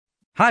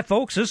Hi,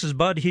 folks, this is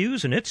Bud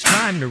Hughes, and it's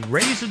time to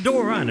raise the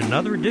door on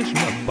another edition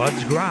of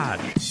Bud's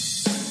Garage.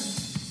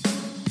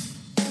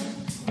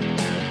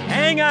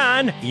 Hang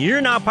on, you're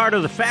now part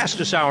of the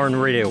fastest hour in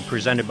radio,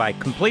 presented by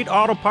Complete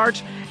Auto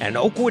Parts and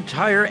Oakwood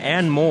Tire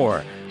and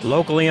more.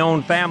 Locally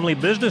owned family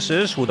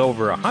businesses with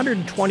over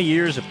 120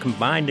 years of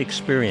combined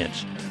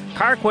experience.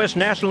 CarQuest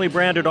nationally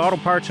branded auto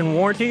parts and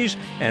warranties,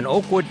 and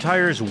Oakwood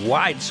Tire's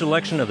wide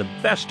selection of the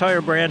best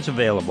tire brands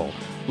available.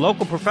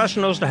 Local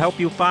professionals to help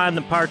you find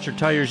the parts or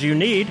tires you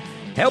need,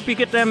 help you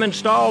get them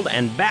installed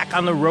and back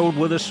on the road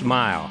with a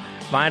smile.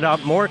 Find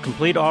out more at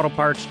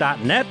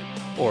CompleteAutoParts.net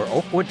or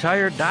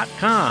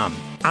OakwoodTire.com.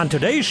 On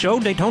today's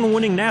show,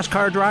 Daytona-winning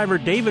NASCAR driver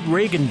David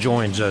Ragan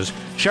joins us.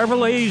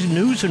 Chevrolet's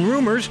news and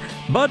rumors,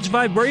 Bud's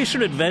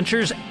vibration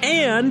adventures,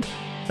 and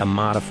the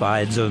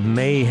modifieds of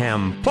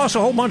mayhem. Plus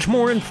a whole bunch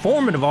more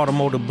informative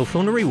automotive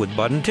buffoonery with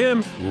Bud and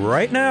Tim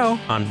right now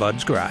on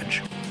Bud's Garage.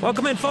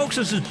 Welcome in, folks.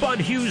 This is Bud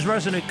Hughes,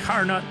 resident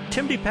car nut,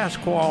 Tim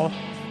DePasquale,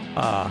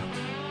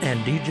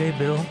 and DJ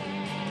Bill.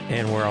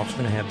 And we're also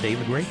going to have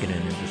David Ragan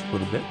in just a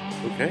little bit.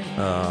 Okay.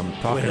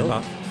 Talking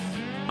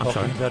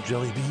about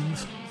jelly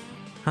beans?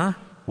 Huh?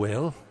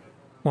 Well?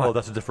 What? Oh,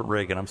 that's a different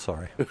Reagan. I'm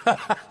sorry.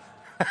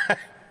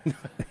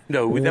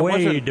 No, that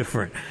wasn't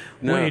different.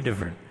 No, way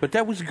different. But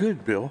that was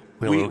good, Bill.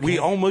 Well, we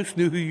almost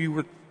knew who you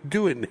were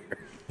doing there.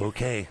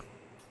 Okay.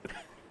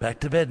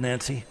 Back to bed,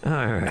 Nancy. All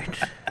right.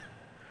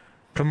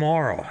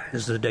 Tomorrow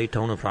is the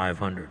Daytona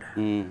 500.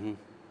 Mm-hmm.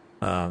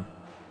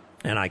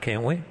 And I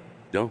can't wait.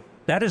 No.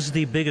 That is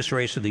the biggest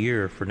race of the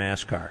year for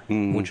NASCAR,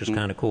 which is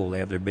kind of cool. They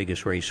have their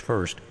biggest race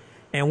first.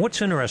 And what's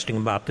interesting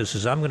about this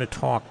is I'm going to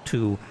talk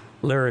to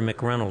Larry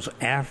McReynolds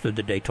after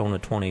the Daytona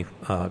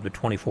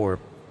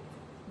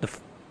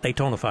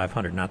Daytona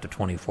 500, not the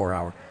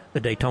 24-hour, the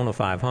Daytona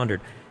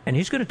 500. And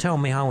he's going to tell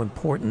me how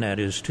important that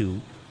is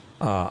to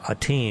a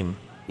team,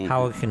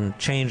 how it can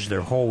change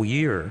their whole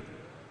year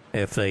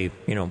if they,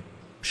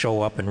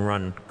 show up and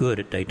run good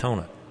at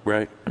Daytona.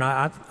 Right. And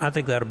I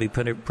think that'll be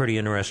pretty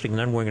interesting. And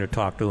then we're going to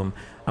talk to him.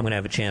 I'm going to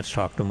have a chance to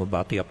talk to him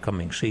about the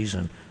upcoming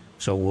season.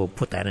 So we'll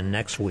put that in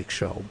next week's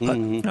show.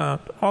 But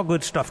all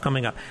good stuff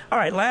coming up. All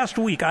right, last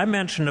week I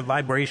mentioned a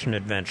vibration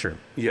adventure.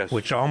 Yes.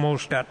 Which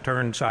almost got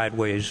turned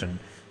sideways and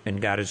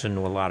got us into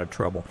a lot of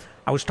trouble.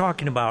 I was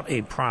talking about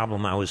a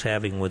problem I was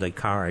having with a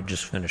car I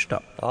just finished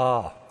up.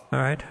 Ah. All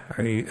right?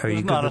 Are you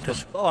good with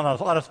this?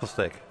 Honest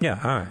mistake. Yeah,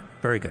 all right.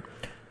 Very good.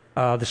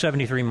 The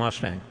 73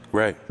 Mustang.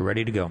 Right.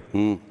 Ready to go.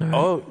 Right.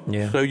 Oh,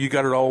 yeah. So you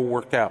got it all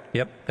worked out.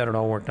 Yep, got it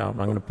all worked out.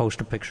 I'm going to post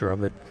a picture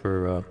of it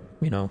for,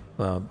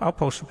 I'll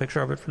post a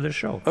picture of it for this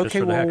show. Okay, just for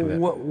the well, heck of it.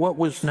 what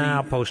was Nah,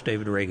 I'll post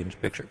David Ragan's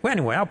picture. Well,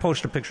 anyway, I'll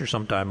post a picture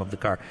sometime of the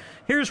car.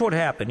 Here's what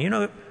happened.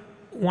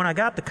 When I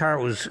got the car,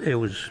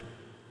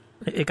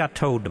 it got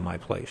towed to my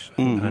place.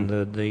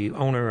 And the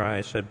owner, I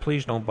said,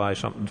 please don't buy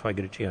something until I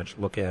get a chance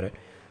to look at it.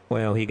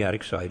 Well, he got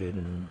excited,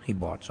 and he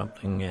bought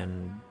something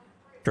and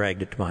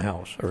dragged it to my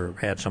house, or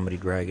had somebody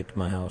drag it to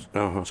my house.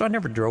 So I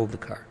never drove the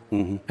car.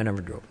 I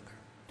never drove the car.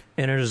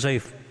 And it is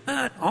a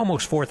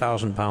almost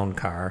 4,000-pound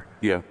car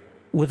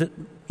with a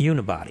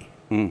unibody.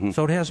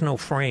 So it has no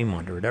frame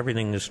under it.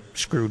 Everything is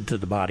screwed to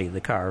the body of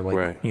the car,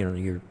 like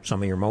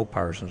some of your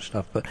Mopars and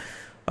stuff. But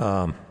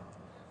after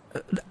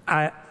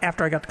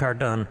I got the car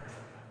done,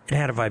 it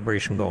had a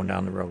vibration going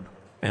down the road.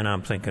 And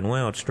I'm thinking,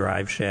 well, it's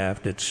drive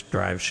shaft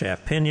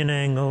pinion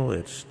angle,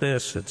 it's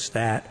this, it's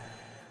that.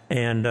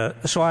 And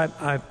so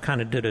I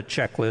kind of did a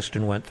checklist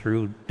and went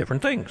through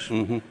different things.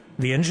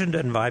 The engine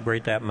didn't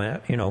vibrate that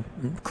much,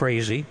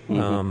 crazy,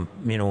 when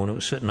it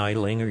was sitting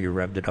idling or you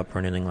revved it up or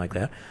anything like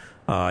that.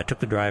 I took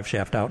the drive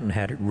shaft out and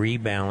had it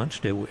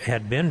rebalanced. It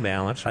had been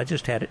balanced. I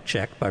just had it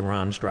checked by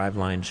Ron's Drive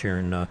Lines here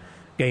in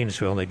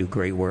Gainesville. They do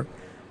great work.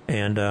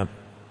 And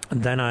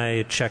then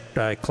I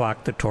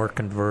clocked the torque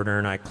converter,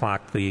 and I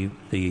clocked the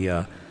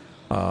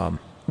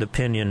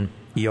pinion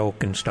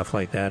yoke and stuff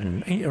like that,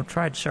 and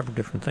tried several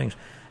different things.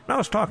 And I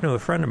was talking to a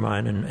friend of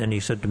mine, and he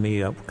said to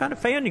me, what kind of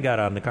fan you got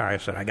on the car? I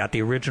said, I got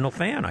the original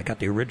fan. I got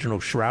the original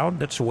shroud.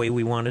 That's the way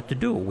we wanted to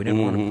do it. We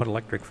didn't want to put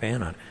electric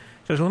fan on it.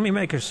 He says, let me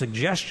make a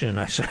suggestion.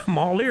 I said, I'm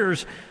all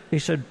ears. He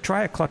said,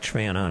 try a clutch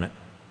fan on it.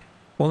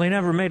 Well, they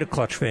never made a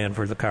clutch fan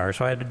for the car,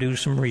 so I had to do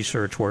some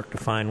research work to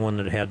find one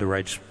that had the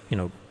right,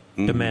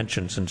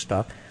 dimensions and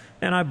stuff.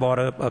 And I bought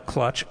a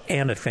clutch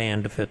and a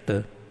fan to fit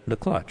the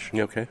clutch.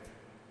 Okay.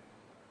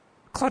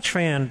 Clutch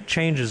fan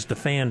changes the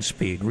fan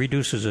speed,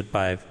 reduces it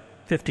by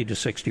 50 to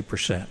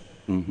 60%.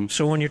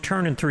 So when you're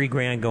turning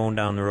 $3,000 going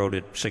down the road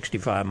at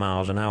 65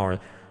 miles an hour,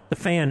 the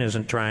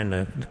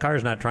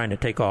car's not trying to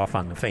take off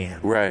on the fan.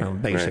 Right.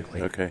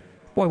 Basically. Right. Okay.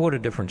 Boy, what a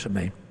difference it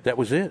made. That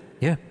was it.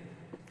 Yeah.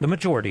 The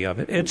majority of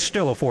it. It's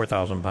still a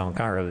 4,000-pound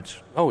car that's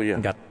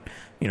got,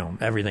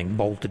 everything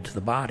bolted to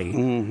the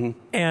body.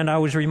 And I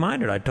was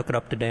reminded, I took it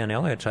up to Dan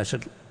Elliott's. I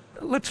said,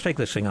 let's take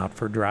this thing out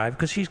for a drive,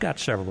 because he's got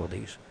several of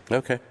these.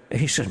 Okay.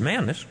 He said,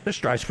 man, this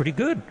drives pretty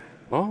good.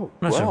 Oh,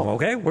 and I said,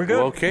 okay, we're good.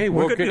 Okay,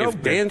 we're good to go.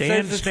 If Dan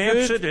says it's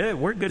stamps good, it,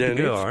 we're good then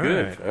to go. it's All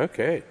good. right.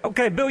 Okay.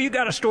 Okay, Bill, you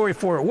got a story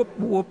for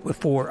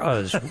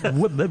us.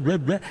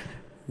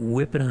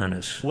 Whip it on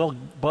us. Well,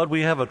 Bud,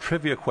 we have a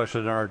trivia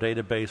question in our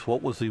database.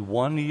 What was the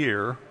 1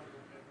 year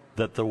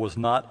that there was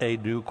not a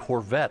new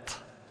Corvette?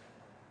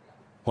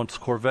 Once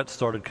Corvettes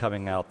started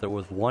coming out, there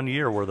was 1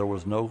 year where there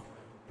was,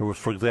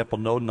 for example,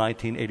 no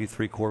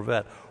 1983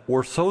 Corvette.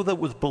 Or so that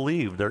was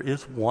believed. There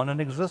is one in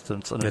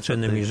existence. And It's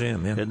in the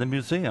museum, yeah. In the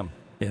museum.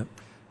 Yep.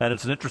 And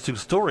it's an interesting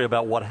story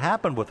about what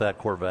happened with that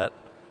Corvette.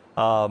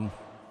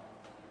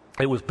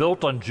 It was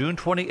built on June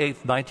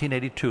 28th,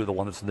 1982, the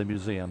one that's in the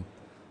museum.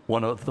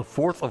 One of the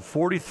fourth of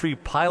 43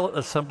 pilot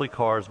assembly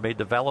cars made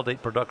to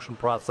validate production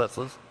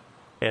processes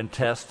and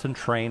test and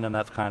train and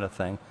that kind of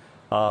thing.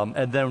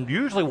 And then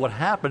usually what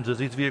happens is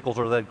these vehicles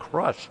are then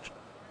crushed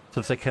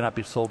since they cannot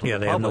be sold to the Yeah,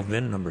 they have no public.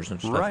 VIN numbers and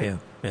stuff. Right.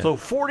 Yeah. So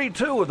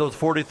 42 of those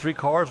 43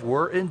 cars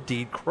were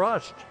indeed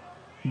crushed.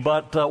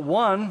 But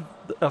one,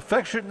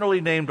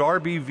 affectionately named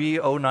RBV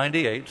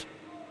 098,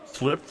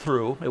 slipped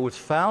through. It was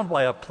found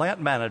by a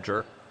plant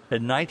manager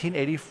in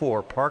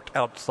 1984, parked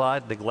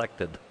outside,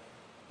 neglected.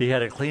 He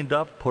had it cleaned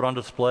up, put on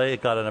display.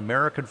 It got an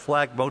American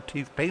flag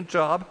motif paint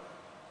job,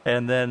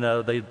 and then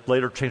they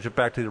later changed it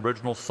back to the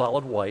original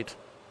solid white.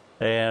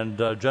 And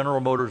General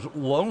Motors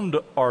loaned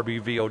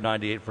RBV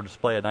 098 for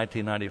display in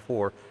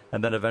 1994,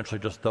 and then eventually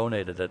just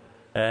donated it.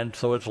 And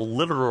so it's a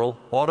literal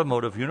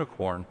automotive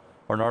unicorn,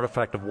 or an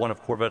artifact of one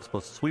of Corvette's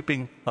most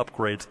sweeping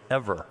upgrades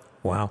ever.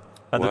 Wow.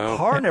 And Wow. the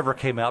car never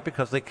came out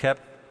because they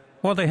kept.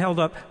 Well, they held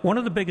up. One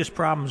of the biggest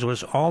problems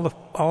was all the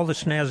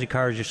snazzy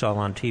cars you saw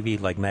on TV,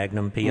 like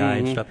Magnum, PI,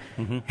 and stuff,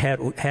 had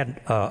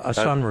a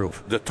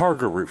sunroof. The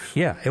Targa roofs.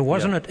 Yeah, it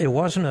wasn't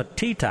a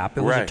T-top.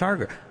 It was Right. a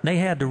Targa. They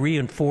had to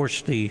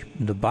reinforce the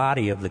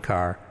body of the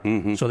car,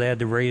 so they had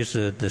to raise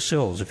the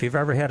sills. If you've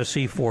ever had a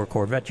C4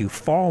 Corvette, you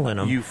fall in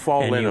them. You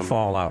fall and in you them,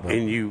 fall out of them.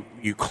 and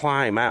you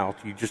climb out.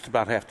 You just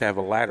about have to have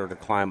a ladder to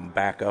climb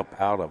back up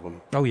out of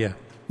them. Oh yeah,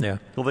 yeah.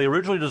 Well, they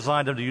originally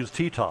designed them to use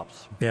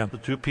T-tops. Yeah. The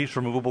two-piece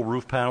removable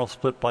roof panel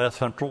split by a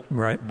central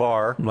Right.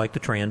 bar. Like the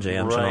Trans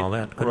Ams and all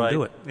that. Couldn't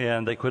do it.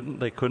 And they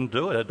couldn't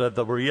do it.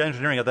 The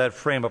re-engineering of that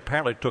frame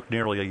apparently took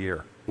nearly a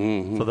year.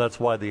 So that's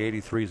why the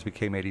 83s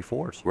became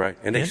 84s. Right,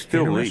 and they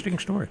still Interesting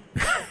leak. story.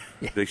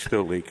 They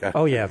still leak.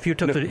 Oh yeah, if you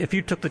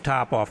took the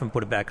top off and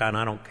put it back on,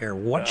 I don't care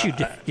what you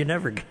did, you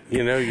never.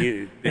 You know,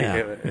 Yeah.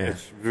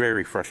 it's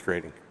very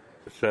frustrating.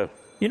 So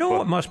You know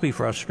what must be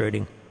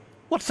frustrating?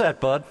 What's that,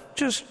 Bud?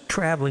 Just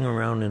traveling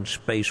around in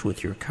space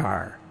with your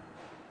car.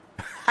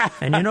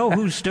 And you know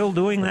who's still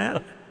doing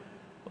that?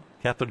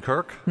 Captain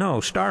Kirk?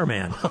 No,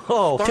 Starman.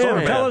 Oh, Tim,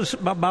 Starman. tell us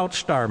about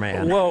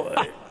Starman. Well,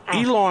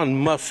 Elon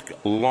Musk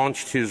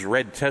launched his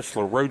red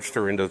Tesla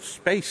Roadster into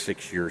space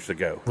 6 years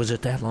ago. Was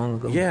it that long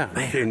ago? Yeah,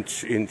 Man. in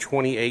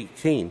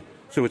 2018.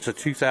 So it's a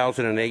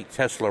 2008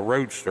 Tesla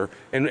Roadster.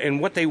 And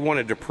what they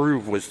wanted to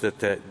prove was that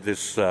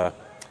this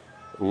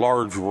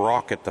large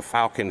rocket, the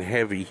Falcon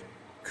Heavy,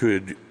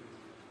 could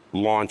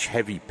launch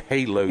heavy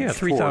payloads. Yeah,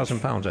 3,000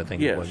 towards- pounds, I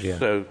think it was. Yeah.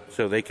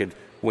 So they could,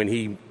 when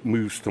he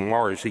moves to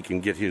Mars, he can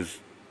get his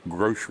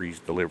groceries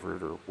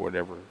delivered or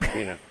whatever,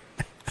 you know.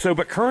 So,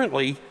 but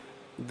currently,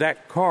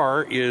 that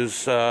car is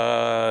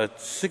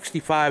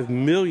 65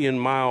 million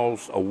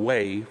miles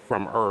away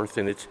from Earth,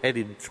 and it's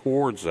headed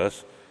towards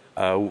us.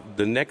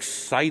 The next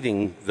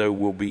sighting, though,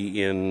 will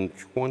be in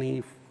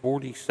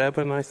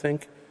 2047, I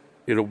think.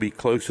 It'll be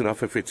close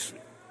enough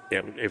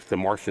if the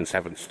Martians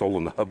haven't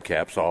stolen the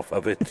hubcaps off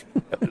of it.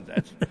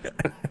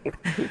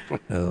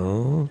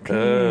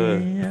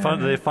 Did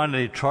they find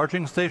any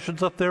charging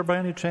stations up there by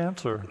any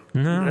chance? Or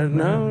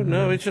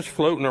No, it's just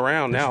floating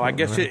around now. I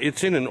guess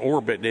it's in an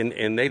orbit,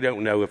 and they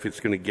don't know if it's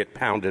going to get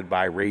pounded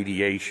by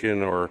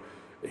radiation or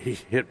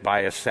hit by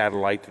a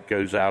satellite that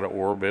goes out of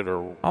orbit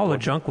or All the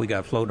junk we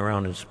got floating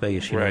around in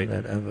space. You right.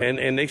 know,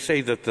 And they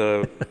say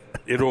that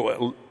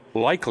it'll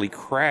likely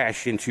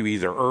crash into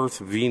either Earth,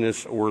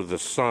 Venus, or the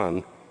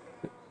Sun.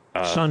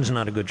 Sun's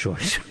not a good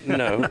choice.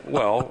 No,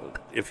 well,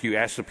 if you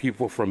ask the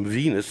people from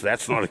Venus,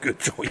 that's not a good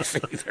choice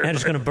either. And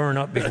it's going to burn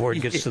up before it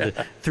gets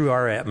through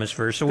our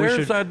atmosphere. So There's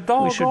we should a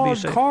we should be doggone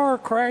safe. car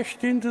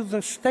crashed into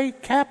the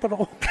state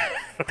capitol.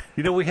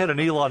 you know, we had an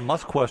Elon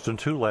Musk question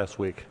too last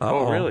week.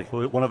 Oh, really?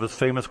 One of his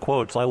famous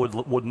quotes: "I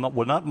would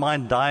not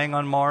mind dying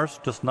on Mars,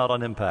 just not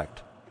on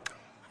impact."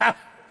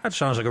 That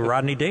sounds like a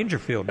Rodney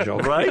Dangerfield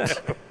joke. Right?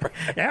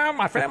 Yeah,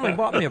 my family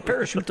bought me a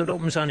parachute that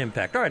opens on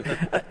impact. All right.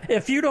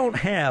 If you don't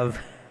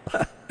have...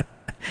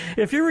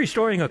 If you're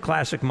restoring a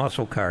classic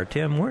muscle car,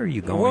 Tim, where are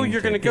you going? Well, you're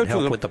going to go get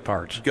help to with the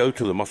parts. Go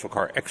to the muscle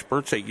car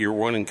experts at Year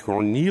One in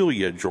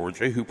Cornelia,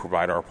 Georgia, who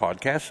provide our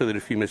podcast. So that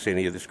if you miss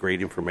any of this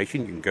great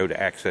information, you can go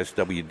to Access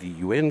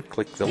WDUN,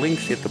 click the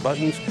links, hit the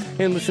buttons,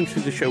 and listen to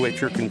the show at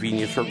your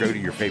convenience, or go to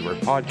your favorite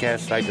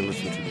podcast site and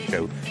listen to the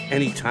show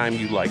anytime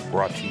you like.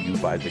 Brought to you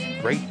by the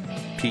great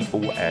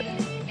people at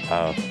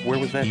where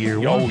was that? Year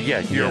Oh, One. yeah,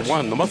 Year Yes.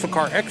 One, the muscle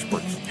car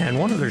experts. And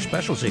one of their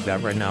specials they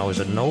got right now is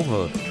a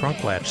Nova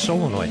trunk latch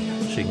solenoid.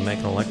 so you can make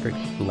an electric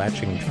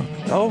latching trunk.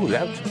 Oh,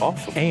 that's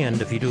awesome. And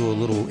if you do a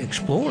little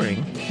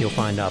exploring, you'll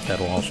find out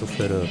that'll also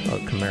fit a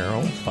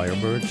Camaro,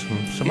 Firebird, some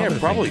other things. Yeah,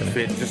 probably in it.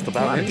 fit just A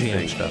about lot of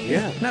anything. GM stuff.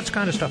 Yeah. And that's the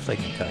kind of stuff they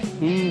can tell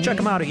you. Check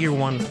them out at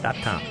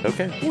year1.com.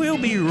 Okay. We'll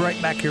be right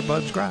back here,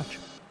 Bud's Garage.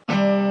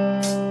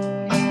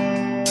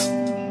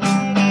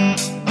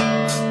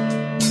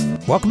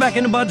 Welcome back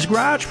into Bud's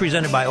Garage,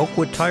 presented by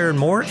Oakwood Tire and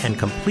More and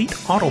Complete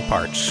Auto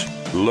Parts.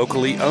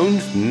 Locally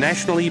owned,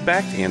 nationally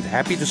backed, and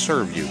happy to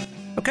serve you.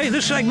 Okay,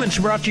 this segment's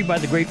brought to you by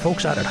the great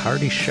folks out at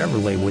Hardy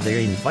Chevrolet, where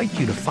they invite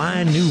you to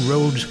find new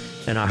roads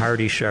in a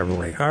Hardy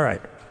Chevrolet. All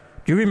right.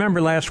 Do you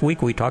remember last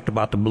week we talked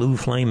about the Blue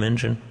Flame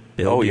engine?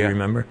 Bill, Oh, do you yeah.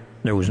 remember?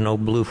 There was no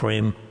Blue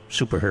Flame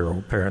superhero,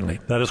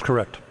 apparently. That is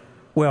correct.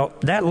 Well,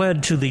 that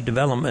led to the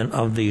development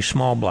of the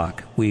small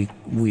block. We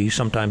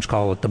sometimes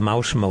call it the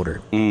mouse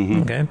motor.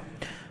 Mm-hmm. Okay?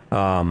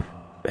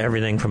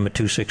 Everything from a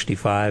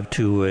 265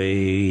 to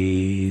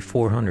a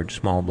 400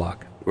 small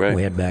block. Right.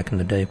 We had back in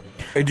the day.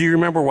 Hey, do you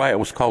remember why it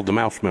was called the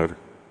mouse motor?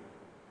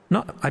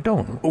 No, I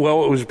don't.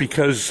 Well, it was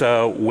because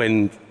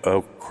when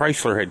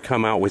Chrysler had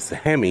come out with the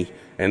Hemi,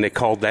 and they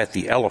called that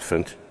the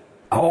Elephant.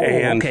 Oh,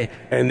 and, okay.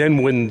 And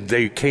then when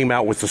they came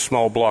out with the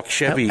small block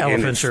Chevy,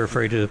 Elephants are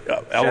afraid of...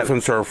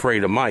 elephants are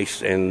afraid of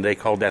mice, and they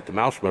called that the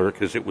mouse motor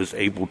because it was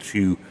able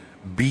to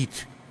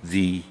beat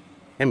the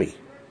Hemi.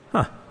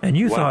 Huh. And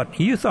you Wow.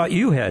 thought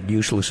you had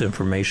useless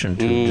information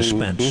to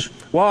dispense.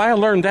 Well, I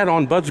learned that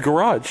on Bud's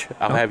Garage,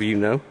 I'll have you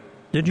know.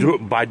 Did you?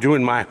 By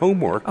doing my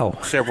homework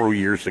several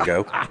years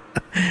ago.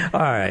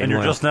 All right. And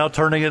you're just now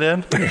turning it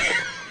in?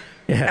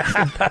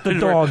 Yeah, the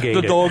dog ate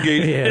it. The dog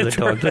ate it. Yeah, the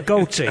dog. The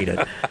goats ate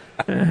it.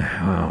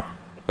 Wow.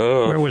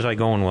 Where was I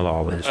going with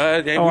all this? I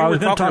was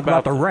going to talk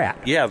about the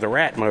Rat. Yeah, the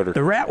Rat motor.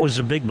 The Rat was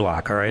a big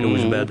block, all right? It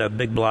was about that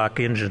big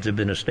block engines have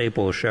been a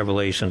staple of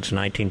Chevrolet since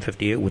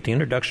 1958 with the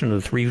introduction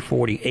of the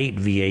 348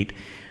 V8.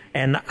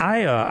 And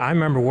I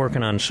remember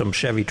working on some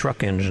Chevy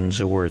truck engines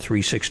that were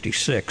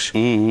 366.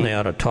 They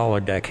had a taller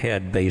deck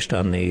head based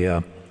on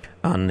the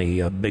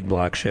big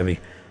block Chevy.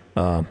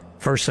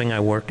 First thing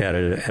I worked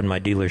at my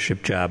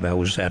dealership job, I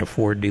was at a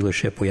Ford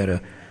dealership. We had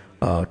a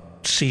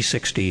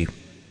C60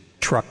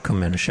 truck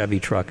come in, a Chevy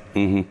truck,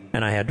 and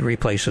I had to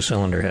replace the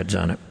cylinder heads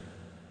on it.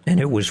 And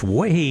it was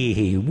way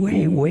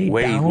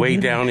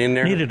down in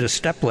there. Needed a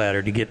step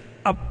ladder to get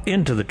up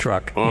into the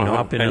truck,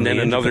 up into and then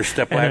the another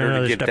step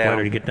ladder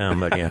to get down.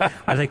 But yeah,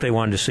 I think they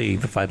wanted to see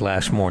if I'd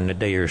last more than a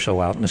day or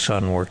so out in the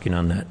sun working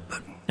on that.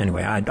 But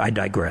anyway, I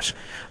digress.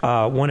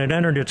 When it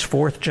entered its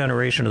fourth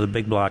generation of the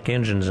big block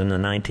engines in the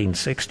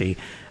 1960,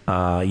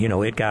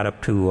 it got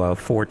up to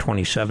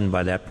 427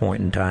 by that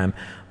point in time.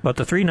 But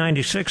the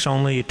 396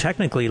 only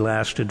technically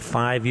lasted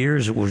 5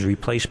 years. It was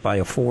replaced by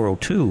a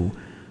 402,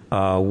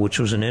 which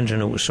was an engine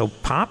that was so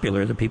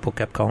popular that people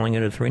kept calling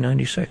it a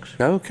 396.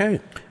 Okay.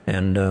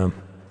 And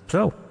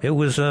so it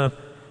was.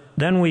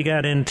 Then we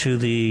got into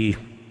the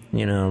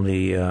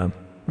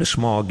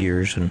small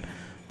gears, and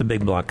the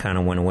big block kind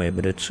of went away.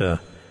 But it's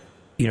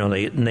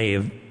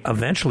they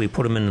eventually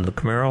put them into the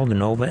Camaro, the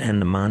Nova,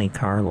 and the Monte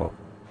Carlo.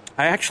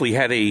 I actually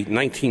had a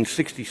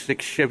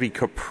 1966 Chevy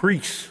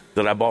Caprice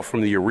that I bought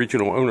from the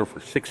original owner for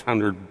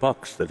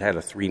 $600 that had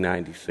a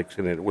 396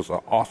 in it. It was an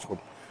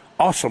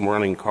awesome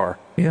running car.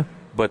 Yeah.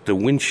 But the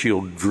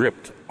windshield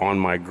dripped on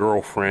my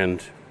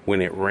girlfriend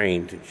when it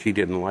rained. She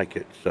didn't like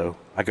it, so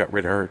I got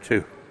rid of her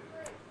too.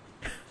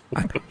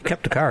 You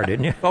kept the car,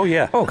 didn't you? Oh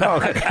yeah. Oh,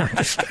 okay.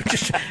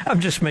 I'm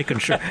just making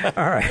sure.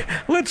 All right,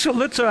 let's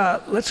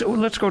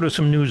go to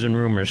some news and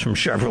rumors from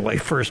Chevrolet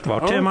first of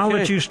all. Tim, I'll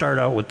let you start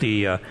out with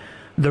the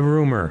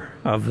rumor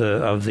of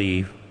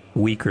the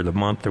week or the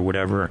month or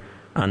whatever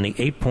on the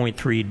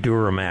 8.3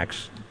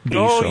 Duramax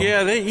diesel. Oh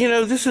yeah,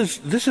 this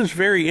is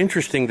very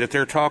interesting that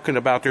they're talking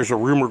about. There's a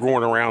rumor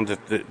going around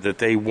that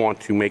they want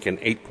to make an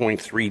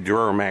 8.3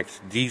 Duramax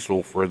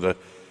diesel for the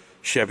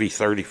Chevy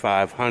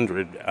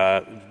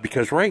 3500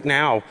 because right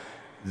now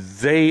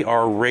they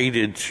are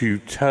rated to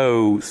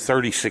tow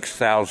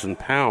 36,000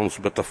 pounds,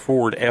 but the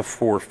Ford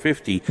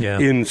F450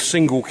 in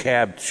single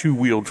cab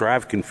 2-wheel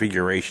drive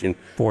configuration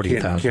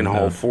can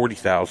hold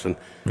 40,000.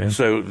 Yeah.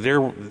 So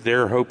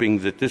they're hoping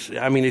that this.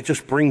 I mean, it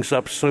just brings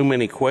up so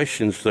many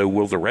questions. Though,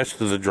 will the rest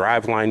of the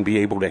driveline be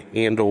able to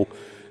handle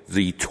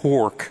the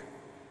torque?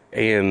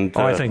 And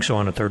I think so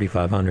on a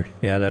 3500.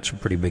 Yeah, that's a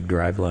pretty big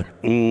driveline.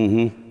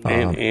 Mm-hmm.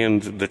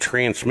 And the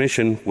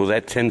transmission, will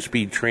that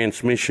 10-speed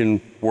transmission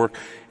work?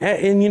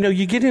 And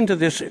you get into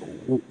this,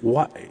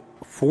 what,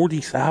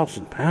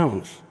 40,000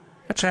 pounds?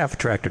 That's half a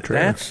tractor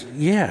trailer.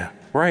 Yeah,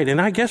 right. And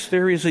I guess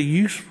there is a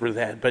use for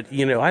that. But,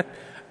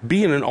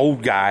 being an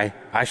old guy,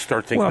 I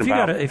start thinking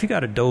if you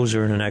got a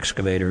dozer and an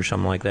excavator or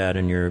something like that,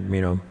 and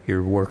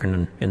you're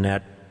working in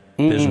that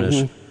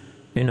business,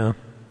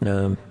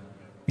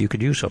 you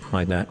could use something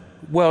like that.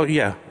 Well,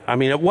 yeah. I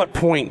mean, at what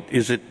point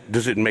does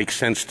it make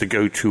sense to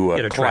go to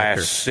Get a a Class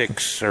tractor.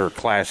 6 or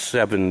Class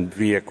 7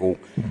 vehicle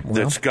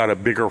that's got a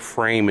bigger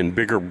frame and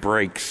bigger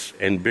brakes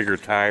and bigger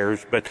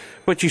tires?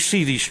 But you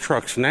see these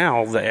trucks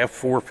now, the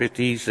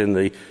F450s and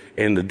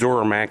the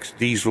Duramax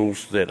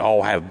diesels that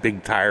all have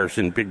big tires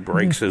and big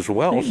brakes as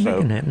well.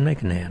 They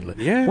can handle it.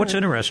 Yeah. What's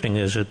interesting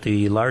is that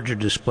the larger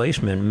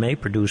displacement may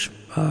produce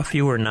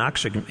fewer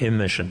NOx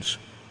emissions.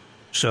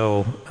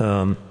 So,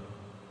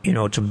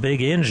 it's a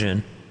big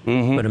engine,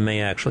 but it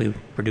may actually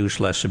produce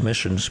less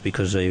emissions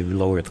because they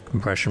lower the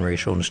compression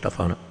ratio and stuff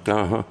on it.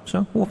 Uh-huh.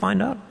 So we'll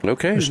find out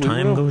Okay, as we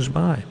time will. goes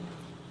by.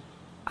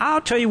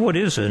 I'll tell you what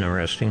is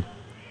interesting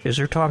is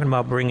they're talking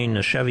about bringing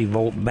the Chevy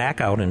Volt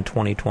back out in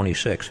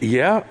 2026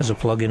 Yeah. as a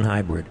plug-in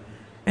hybrid.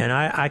 And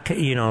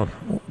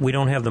we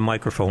don't have the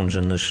microphones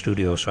in this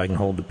studio, so I can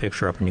hold the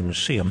picture up and you can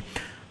see them.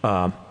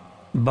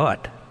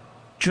 But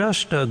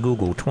just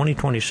Google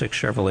 2026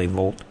 Chevrolet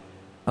Volt.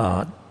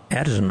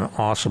 That is an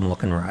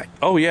awesome-looking ride.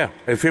 Oh, yeah.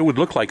 If it would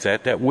look like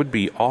that, that would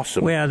be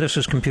awesome. Well, yeah, this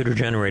is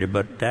computer-generated,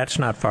 but that's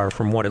not far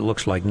from what it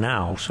looks like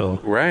now. So,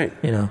 Right.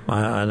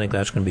 I think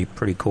that's going to be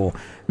pretty cool.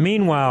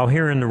 Meanwhile,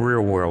 here in the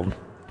real world,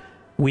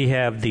 we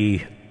have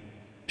the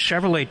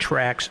Chevrolet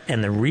Trax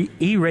and the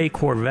E-Ray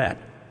Corvette.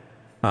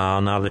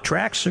 Now, the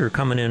Trax are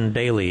coming in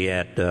daily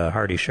at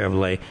Hardy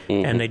Chevrolet,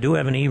 and they do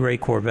have an E-Ray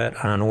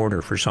Corvette on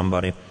order for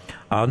somebody.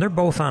 They're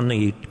both on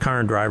the Car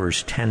and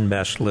Driver's 10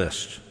 best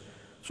list.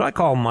 So I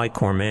called Mike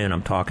Corman.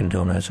 I'm talking to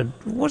him. And I said,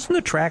 wasn't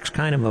the Trax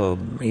kind of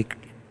a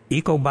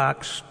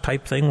EcoBox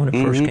type thing when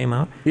it first came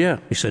out? Yeah.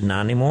 He said,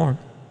 not anymore.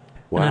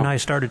 Wow. And then I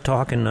started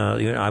talking.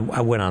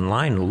 I went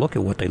online to look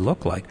at what they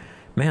look like.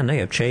 Man, they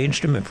have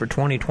changed them. And for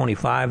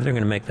 2025, they're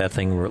going to make that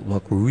thing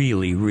look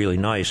really, really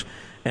nice.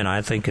 And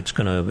I think it's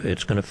going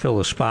to fill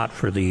a spot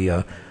for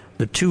the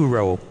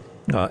two-row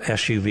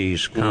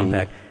SUVs,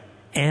 compact.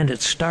 And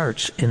it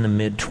starts in the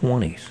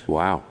mid-20s.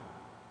 Wow.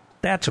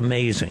 That's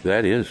amazing.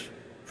 That is.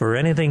 For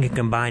anything you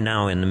can buy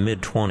now in the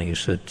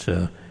mid-20s that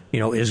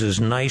is as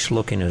nice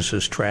looking as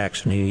his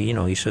Trax, and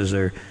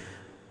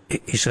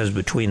he says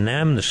between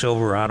them, the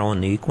Silverado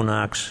and the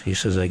Equinox, he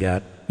says they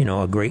got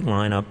a great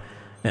lineup.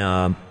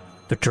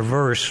 The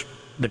Traverse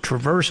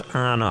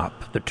on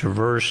up, the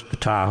Traverse, the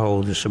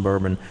Tahoe, the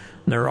Suburban,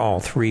 they're all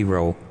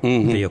three-row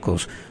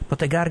vehicles, but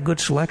they got a good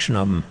selection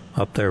of them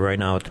up there right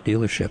now at the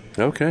dealership.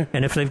 Okay.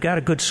 And if they've got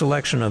a good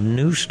selection of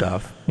new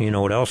stuff, you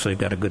know what else they've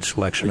got a good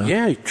selection of?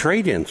 Yeah,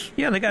 trade-ins.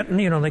 Yeah, they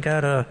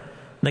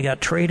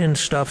got trade-in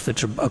stuff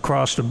that's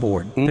across the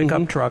board.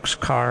 Pickup trucks,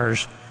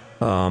 cars,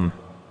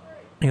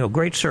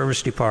 great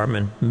service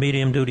department,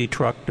 medium-duty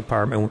truck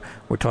department.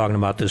 We're talking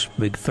about this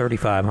big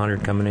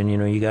 3500 coming in.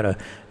 You got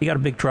a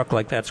big truck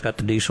like that's got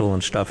the diesel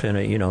and stuff in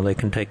it. They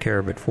can take care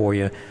of it for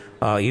you,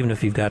 even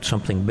if you've got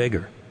something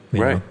bigger.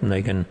 Right. And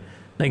they can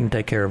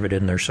take care of it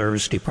in their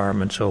service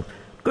department. So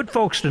good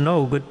folks to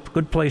know.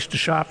 Good place to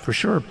shop for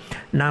sure.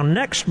 Now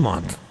next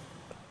month,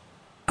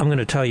 I'm going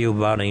to tell you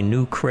about a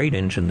new crate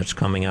engine that's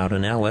coming out,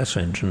 an LS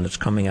engine that's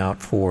coming out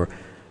for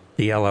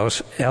the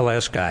LS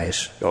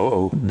guys.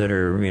 That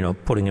are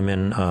putting them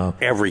in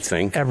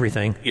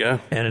Everything. Yeah.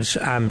 And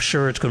I'm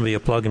sure it's going to be a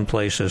plug and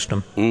play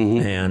system,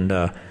 and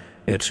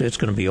it's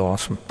going to be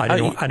awesome. I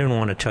didn't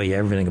want to tell you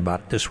everything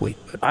about it this week,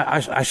 but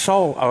I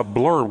saw a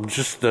blurb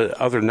just the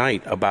other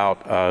night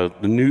about a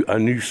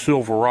new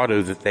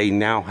Silverado that they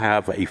now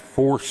have a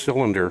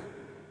 4-cylinder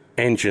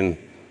engine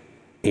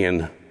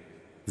in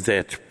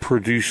that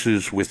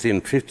produces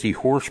within 50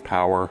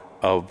 horsepower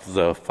of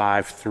the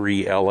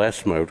 5.3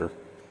 LS motor.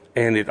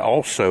 And it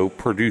also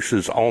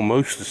produces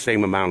almost the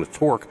same amount of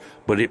torque,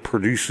 but it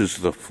produces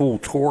the full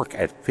torque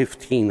at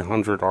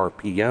 1,500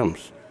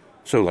 RPMs.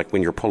 So like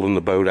when you're pulling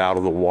the boat out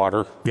of the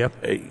water,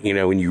 Yep.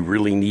 and you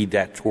really need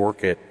that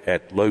torque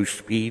at low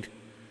speed,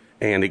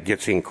 and it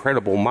gets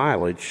incredible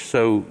mileage.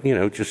 So,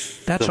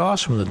 that's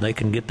awesome that they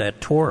can get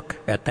that torque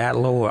at that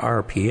low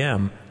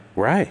RPM.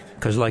 Right.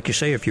 Because like you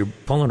say, if you're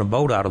pulling a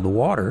boat out of the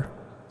water,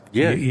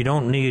 you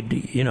don't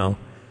need,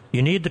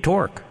 you need the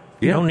torque.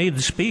 You don't need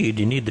the speed,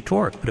 you need the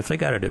torque. But if they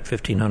got it at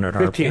 1,500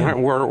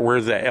 RPM.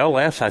 Where the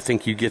LS, I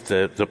think you get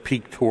the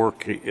peak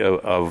torque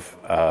of...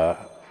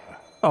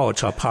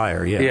 it's up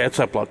higher, yeah. Yeah, it's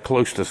up like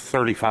close to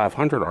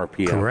 3,500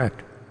 RPM.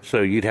 Correct.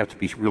 So you'd have to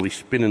be really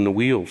spinning the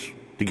wheels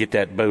to get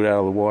that boat out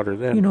of the water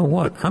then. You know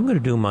what? I'm going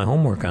to do my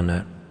homework on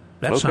that.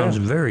 That sounds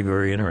very,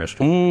 very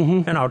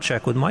interesting. And I'll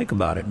check with Mike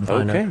about it and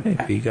find out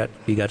if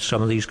you got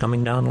some of these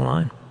coming down the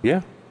line.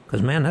 Yeah.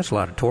 Because, man, that's a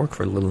lot of torque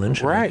for a little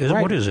engine. Right.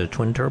 What is it,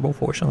 twin turbo,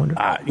 4-cylinder?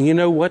 You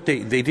know what?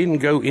 They didn't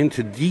go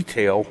into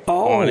detail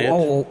on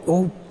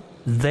it.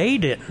 They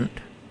didn't.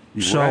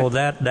 So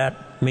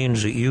that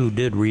means that you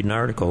did read an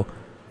article.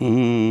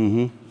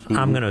 I'm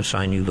going to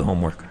assign you the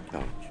homework.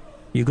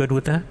 You good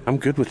with that? I'm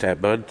good with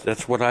that, bud.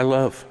 That's what I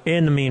love.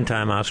 In the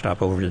meantime, I'll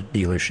stop over to the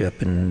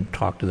dealership and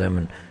talk to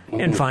them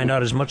and find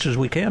out as much as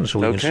we can so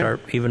we can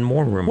start even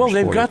more rumors. Well,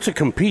 they've got to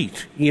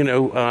compete.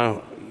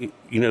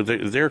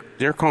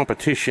 Their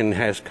competition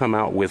has come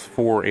out with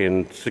 4-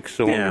 and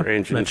 6-cylinder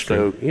engines. That's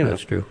true.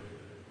 That's true.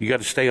 You got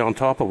to stay on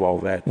top of all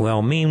that.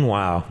 Well,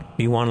 meanwhile,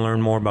 you want to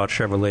learn more about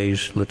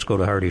Chevrolets, let's go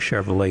to Hardy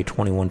Chevrolet,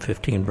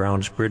 2115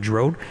 Browns Bridge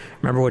Road.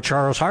 Remember what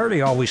Charles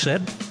Hardy always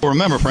said? Well,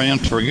 remember,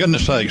 friends, for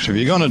goodness sakes, if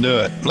you're going to do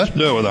it, let's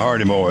do it with the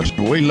Hardy Boys.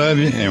 We love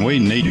you and we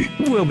need you.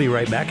 We'll be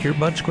right back here,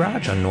 Bud's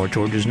Garage, on North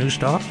Georgia's News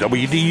Talk.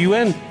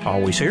 WDUN.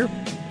 Always here,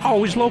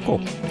 always local.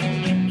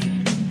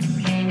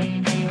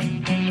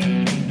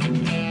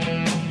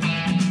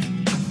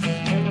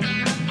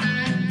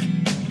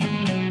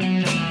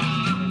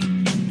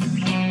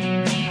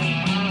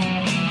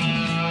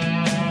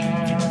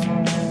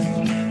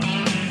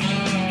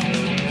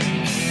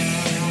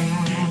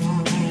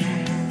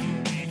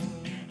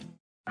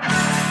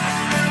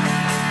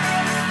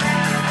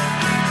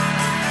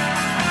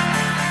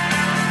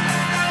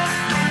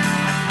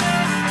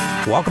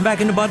 Welcome back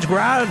into Bud's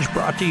Garage,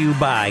 brought to you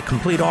by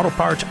Complete Auto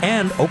Parts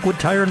and Oakwood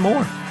Tire and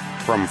More.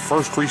 From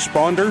first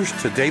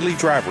responders to daily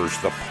drivers,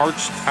 the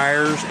parts,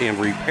 tires, and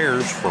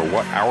repairs for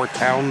what our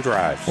town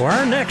drives. Well,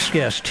 our next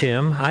guest,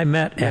 Tim, I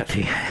met at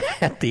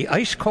the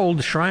Ice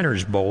Cold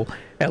Shriners Bowl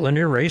at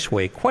Lanier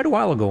Raceway quite a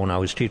while ago when I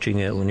was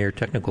teaching at Lanier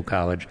Technical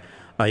College.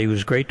 He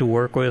was great to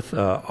work with,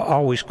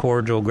 always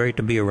cordial, great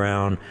to be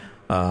around.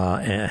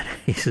 And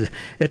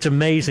it's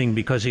amazing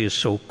because he is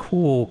so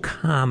cool,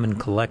 calm, and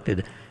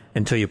collected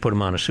until you put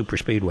him on a super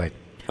speedway.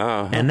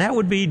 And that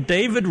would be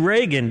David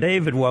Reagan.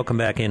 David, welcome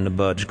back into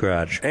Bud's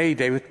Garage. Hey,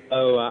 David.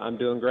 Oh, I'm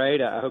doing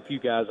great. I hope you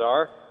guys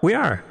are. We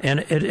are, and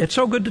it's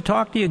so good to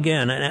talk to you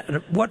again. And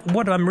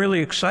what I'm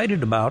really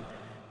excited about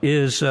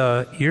is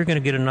you're going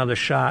to get another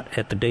shot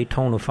at the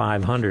Daytona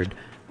 500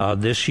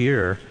 this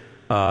year.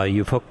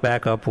 You've hooked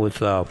back up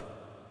with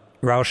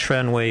Roush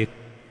Fenway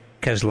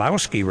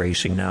Keselowski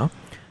Racing now.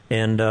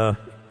 And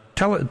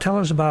tell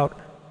us about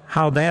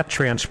how that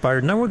transpired.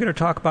 And then we're going to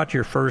talk about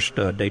your first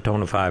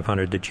Daytona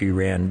 500 that you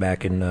ran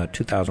back in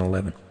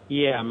 2011.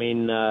 Yeah, I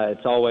mean,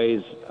 it's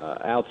always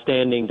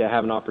outstanding to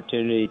have an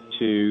opportunity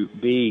to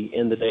be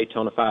in the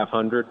Daytona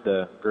 500,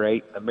 the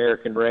great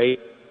American race.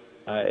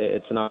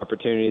 It's an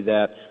opportunity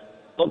that I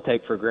don't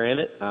take for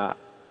granted.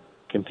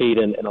 Compete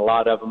in a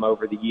lot of them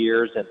over the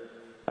years, and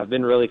I've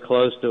been really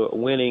close to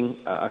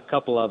winning a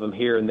couple of them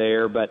here and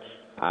there, but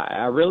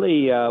I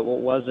really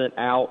wasn't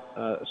out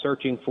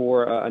searching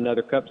for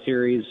another Cup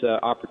Series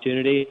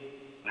opportunity.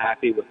 I'm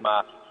happy with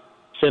my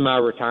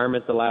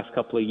semi-retirement the last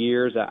couple of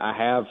years. I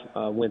have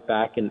went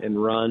back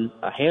and run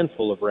a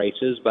handful of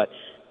races, but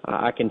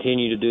I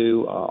continue to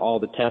do all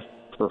the tests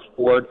for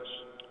Ford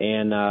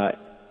and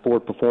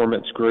Ford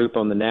Performance Group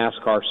on the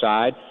NASCAR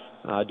side.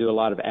 Do a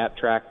lot of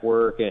app-track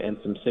work and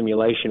some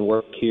simulation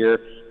work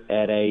here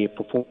at a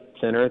performance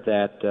center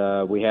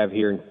that we have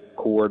here in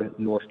Cord,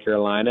 North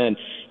Carolina. And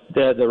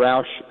the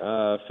Roush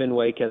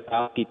Fenway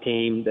Keselowski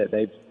team, that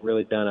they've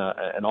really done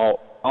an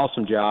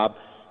awesome job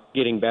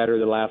getting better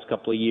the last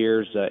couple of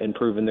years,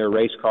 improving their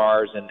race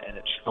cars, and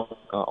it's shown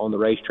on the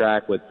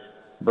racetrack with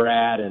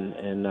Brad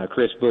and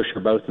Chris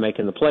Buescher both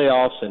making the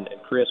playoffs, and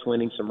Chris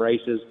winning some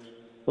races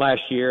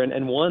last year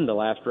and won the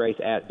last race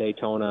at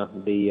Daytona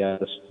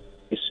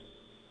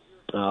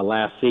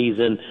last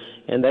season.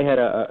 And they had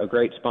a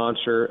great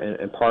sponsor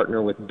and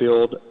partner with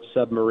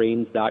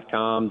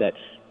BuildSubmarines.com that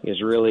is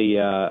really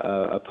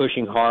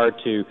pushing hard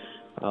to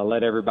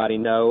let everybody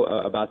know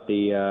about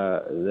the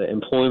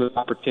employment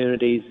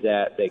opportunities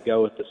that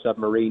go with the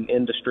submarine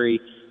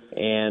industry,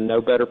 and no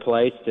better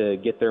place to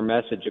get their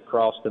message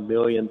across to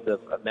millions of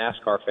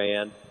NASCAR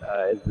fans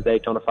is the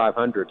Daytona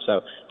 500.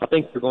 So I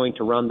think they're going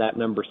to run that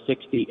number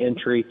 60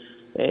 entry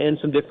in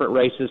some different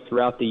races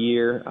throughout the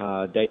year.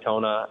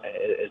 Daytona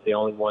is the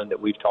only one that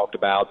we've talked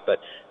about, but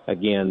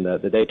again,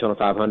 the Daytona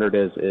 500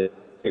 is a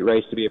great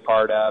race to be a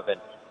part of,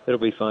 and it'll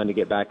be fun to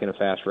get back in a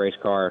fast race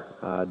car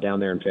down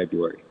there in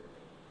February.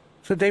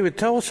 So, David,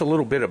 tell us a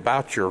little bit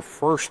about your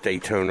first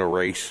Daytona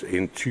race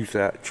in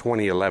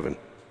 2011.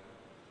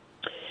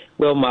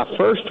 Well, my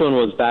first one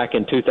was back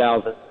in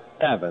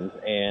 2007,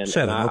 and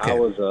I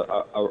was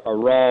a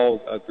raw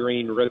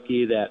green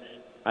rookie that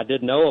I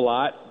didn't know a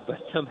lot, but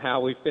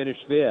somehow we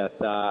finished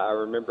fifth. I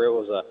remember it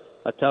was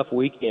a tough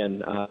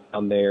weekend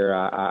on there.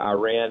 I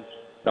ran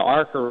the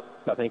ARCA.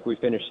 I think we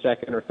finished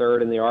second or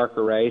third in the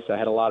ARCA race. I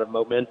had a lot of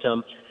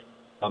momentum.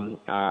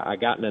 I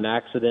got in an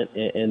accident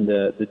in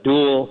the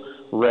dual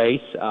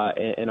race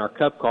in our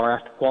Cup car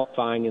after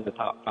qualifying in the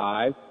top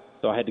five.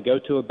 So I had to go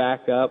to a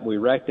backup. We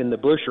wrecked in the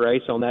Busch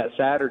race on that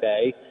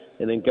Saturday,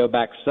 and then go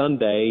back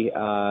Sunday,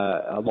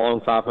 a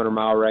long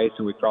 500-mile race,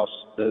 and we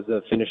crossed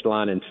the finish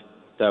line. And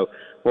so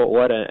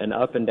what an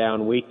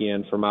up-and-down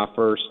weekend for my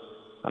first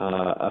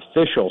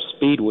official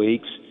Speed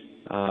Weeks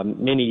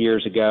many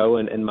years ago.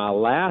 And my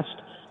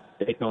last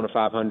Daytona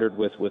 500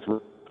 was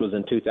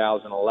in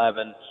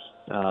 2011,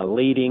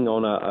 leading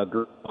on a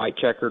white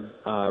checkered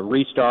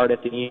restart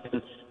at the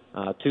end.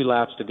 2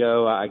 laps to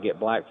go, I get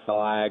black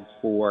flagged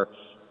for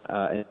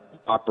a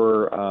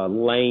proper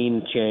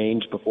lane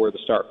change before the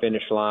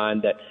start-finish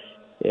line. That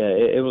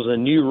it was a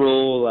new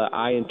rule.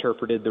 I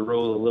interpreted the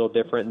rule a little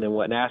different than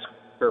what NASCAR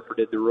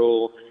interpreted the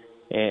rule,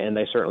 and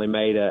they certainly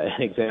made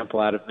an example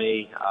out of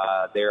me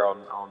there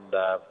on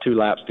the 2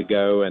 laps to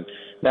go, and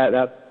that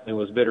it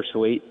was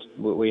bittersweet.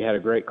 We had a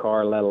great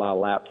car, led a lot of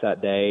laps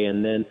that day,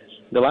 and then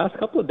the last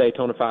couple of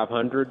Daytona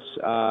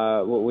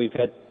 500s, we've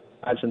had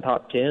some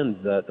top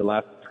 10s the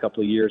last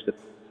couple of years.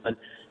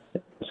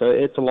 So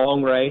it's a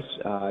long race.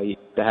 You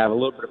have to have a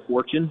little bit of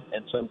fortune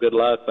and some good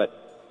luck,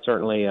 but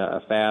certainly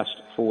a fast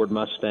Ford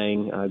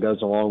Mustang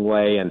goes a long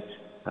way, and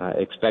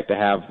expect to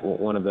have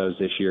one of those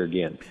this year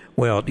again.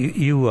 Well,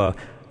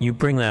 you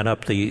bring that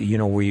up,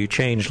 where you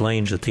change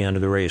lanes at the end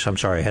of the race. I'm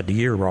sorry, I had the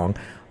year wrong.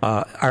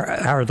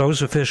 Are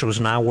those officials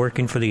now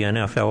working for the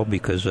NFL?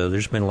 Because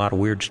there's been a lot of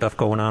weird stuff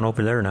going on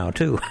over there now,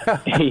 too.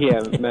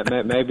 Yeah,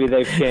 maybe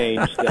they've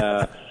changed.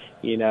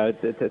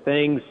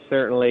 Things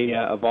certainly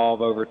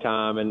evolve over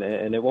time,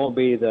 and it won't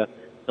be the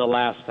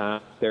last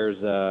time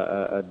there's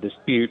a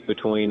dispute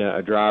between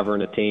a driver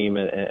and a team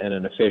and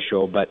an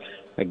official. But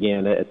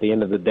again, at the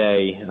end of the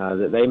day,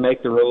 they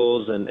make the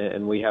rules,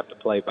 and we have to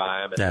play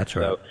by them. That's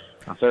right. So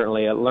I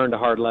certainly learned a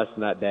hard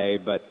lesson that day,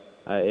 but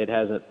it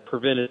hasn't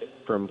prevented it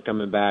from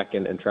coming back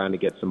and trying to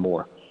get some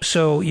more.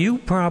 So you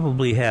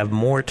probably have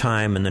more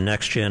time in the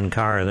next-gen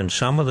car than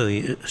some of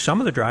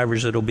the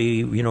drivers that'll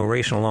be,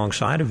 racing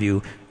alongside of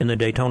you in the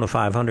Daytona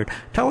 500.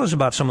 Tell us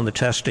about some of the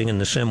testing and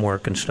the sim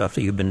work and stuff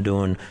that you've been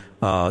doing,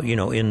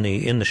 in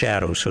the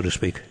shadows, so to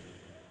speak.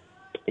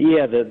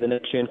 Yeah, the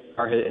next-gen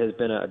car has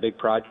been a big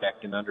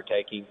project and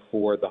undertaking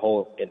for the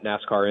whole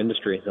NASCAR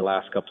industry in the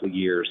last couple of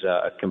years.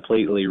 A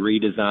completely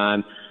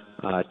redesigned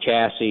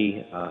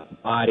chassis,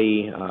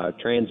 body,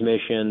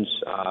 transmissions,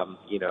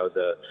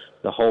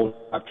 the whole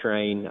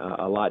drivetrain,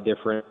 a lot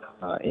different,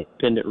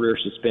 independent rear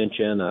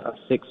suspension, a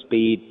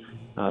 6-speed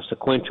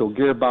sequential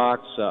gearbox,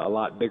 a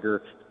lot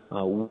bigger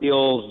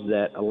wheels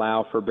that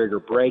allow for bigger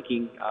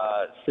braking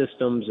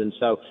systems. And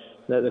so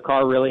the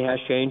car really has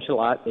changed a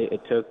lot.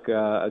 It took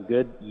a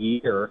good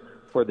year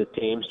for the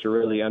teams to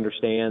really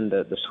understand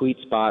the sweet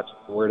spots,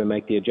 where to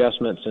make the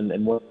adjustments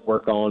and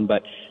work on.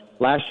 But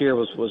last year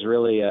was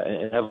really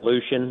an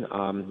evolution.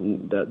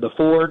 The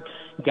Ford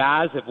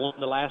guys have won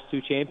the last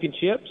 2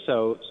 championships,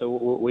 so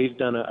we've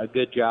done a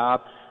good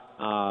job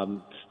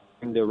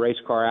bringing the race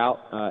car out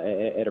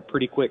at a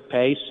pretty quick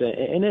pace,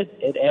 and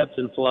it ebbs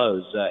and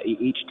flows.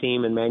 Each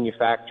team and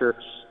manufacturer,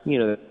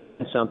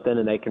 something,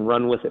 and they can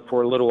run with it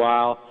for a little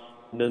while,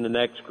 and then the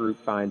next group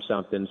finds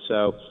something.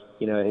 So,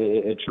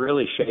 it's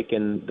really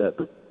shaken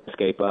the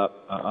landscape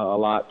up a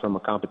lot from a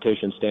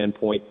competition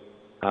standpoint.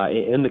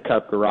 In the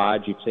Cup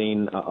Garage, you've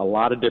seen a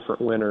lot of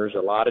different winners,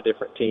 a lot of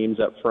different teams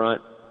up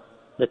front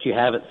that you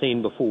haven't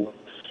seen before.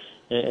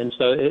 And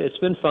so it's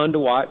been fun to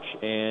watch,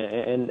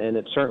 and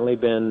it's certainly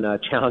been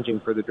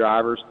challenging for the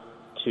drivers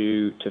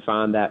to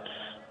find that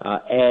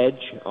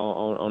edge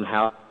on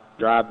how to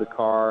drive the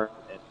car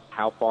and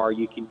how far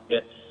you can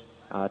get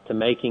to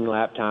making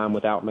lap time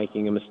without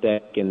making a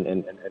mistake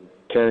and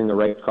tearing the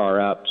race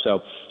car up. So,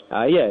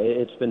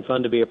 it's been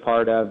fun to be a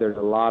part of. There's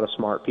a lot of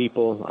smart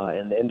people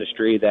in the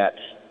industry that,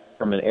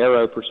 from an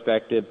aero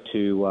perspective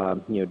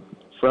to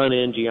front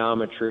end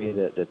geometry,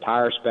 the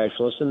tire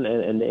specialists,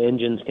 and the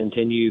engines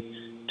continue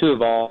to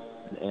evolve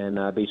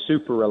and be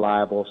super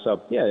reliable.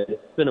 So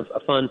it's been a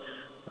fun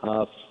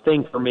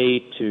thing for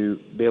me to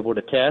be able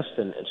to test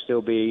and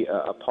still be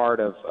a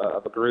part of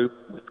a group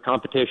with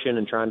competition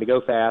and trying to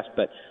go fast,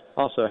 but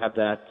also have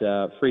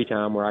that free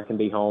time where I can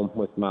be home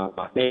with my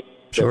family.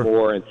 Sure.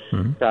 More and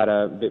try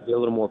to be a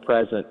little more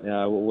present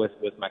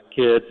with my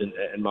kids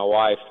and my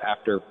wife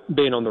after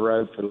being on the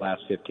road for the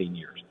last 15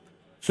 years.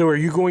 So are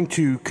you going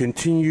to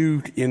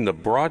continue in the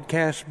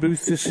broadcast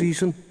booth this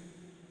season?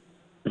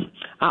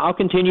 I'll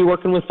continue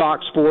working with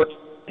Fox Sports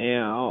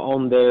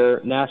on their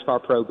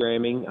NASCAR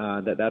programming.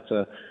 That's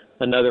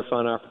another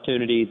fun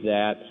opportunity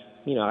that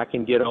I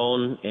can get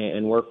on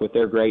and work with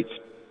their greats.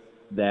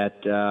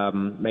 That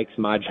makes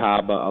my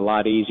job a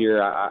lot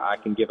easier. I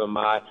can give them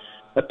my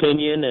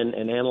opinion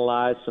and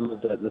analyze some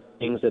of the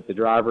things that the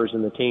drivers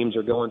and the teams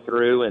are going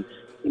through, and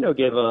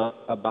give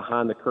a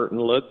behind the curtain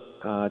look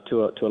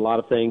to a lot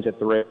of things that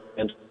the race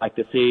fans like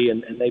to see.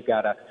 And they've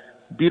got a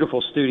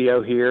beautiful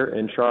studio here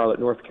in Charlotte,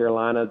 North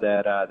Carolina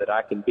that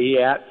I can be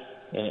at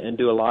and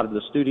do a lot of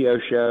the studio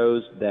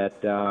shows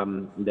that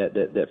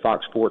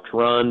Fox Sports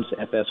runs,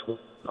 FS1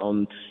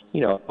 on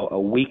a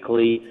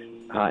weekly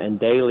and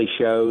daily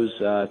shows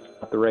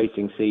throughout the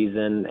racing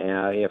season.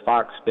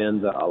 Fox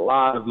spends a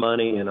lot of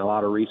money and a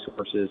lot of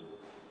resources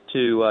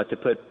to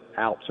put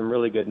out some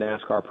really good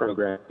NASCAR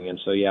programming. And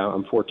so,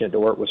 I'm fortunate to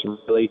work with some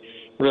really,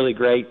 really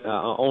great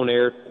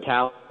on-air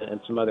talent and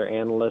some other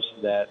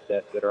analysts that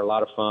are a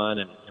lot of fun.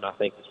 And I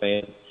think the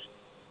fans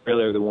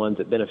really are the ones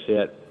that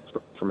benefit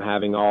from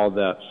having all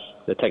the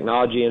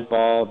technology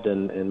involved.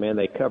 And man,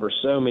 they cover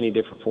so many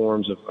different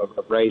forms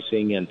of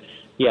racing. And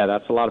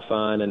that's a lot of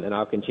fun, and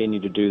I'll continue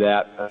to do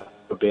that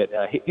a bit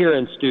here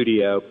in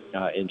studio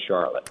in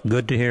Charlotte.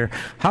 Good to hear.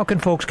 How can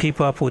folks keep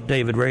up with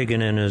David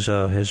Ragan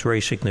and his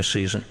racing this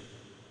season?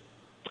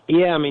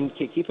 Yeah,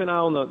 keep an eye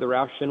on the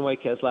Roush Fenway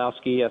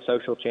Keselowski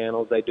social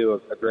channels. They do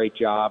a great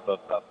job of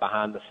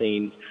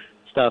behind-the-scenes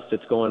stuff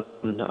that's going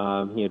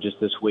on, just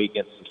this week.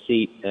 Get some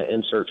seat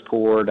inserts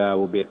poured.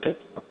 We'll be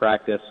at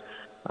practice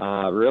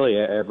really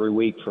every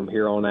week from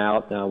here on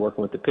out,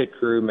 working with the pit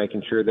crew,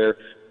 making sure they're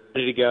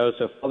ready to go.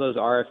 So all those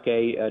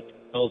RFK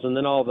channels, and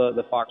then all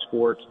the Fox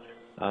Sports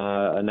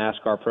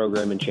NASCAR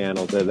program and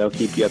channels. They'll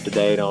keep you up to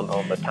date on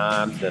the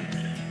times and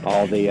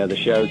all the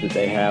shows that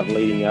they have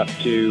leading up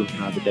to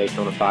the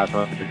Daytona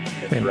 500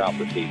 and throughout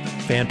the season.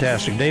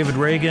 Fantastic. David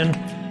Reagan,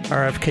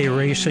 RFK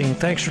Racing,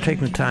 thanks for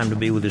taking the time to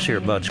be with us here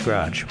at Bud's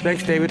Garage.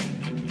 Thanks, David.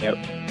 Yep.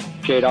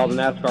 Appreciate all the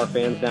NASCAR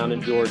fans down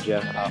in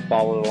Georgia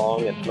following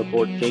along, and look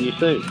forward to seeing you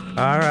soon.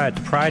 All right,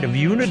 the pride of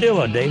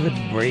Unadilla, David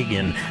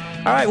Reagan.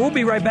 All right, we'll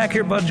be right back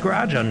here at Bud's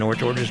Garage on North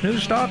Georgia's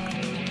News Talk.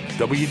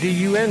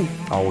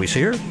 WDUN. Always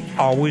here,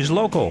 always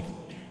local.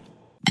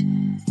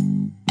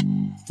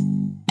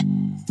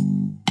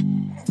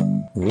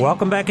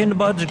 Welcome back into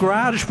Bud's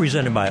Garage,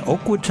 presented by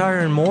Oakwood Tire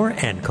and More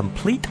and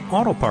Complete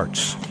Auto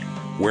Parts,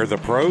 where the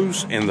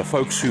pros and the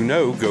folks who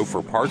know go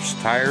for parts,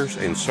 tires,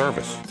 and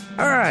service.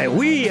 All right,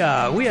 we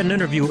had an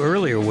interview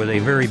earlier with a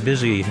very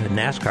busy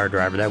NASCAR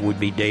driver. That would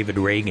be David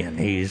Reagan.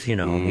 He's,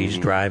 he's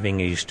driving,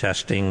 he's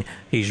testing,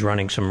 he's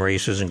running some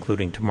races,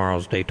 including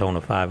tomorrow's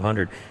Daytona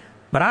 500.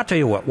 But I'll tell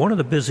you what, one of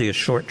the busiest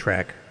short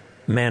track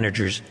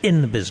managers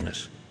in the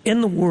business,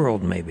 in the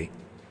world maybe,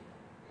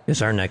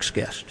 is our next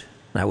guest.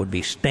 That would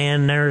be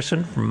Stan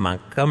Narrison from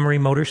Montgomery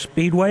Motor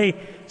Speedway.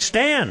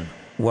 Stan,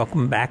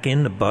 welcome back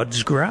into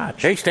Bud's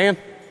Garage. Hey, Stan.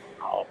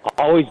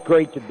 Always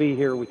great to be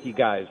here with you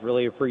guys.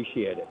 Really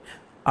appreciate it.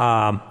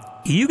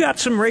 You got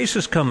some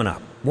races coming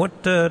up.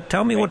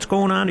 Tell me what's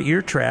going on at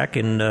your track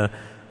and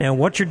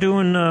what you're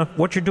doing.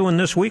 What you're doing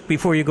this week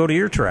before you go to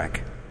your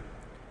track.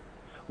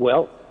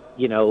 Well,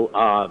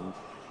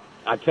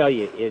 I tell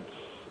you,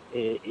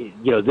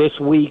 this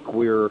week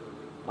we're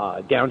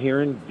down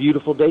here in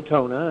beautiful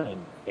Daytona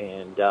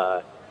and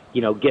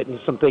getting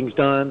some things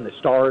done. The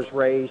Stars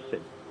race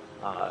and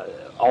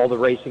all the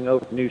racing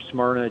over New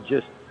Smyrna. It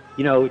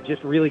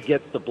just really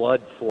gets the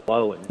blood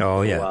flowing.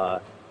 Oh, yeah.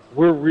 So,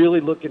 we're really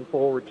looking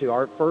forward to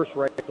our first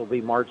race. Will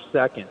be March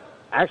 2nd.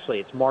 Actually,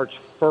 it's March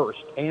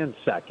 1st and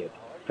 2nd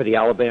for the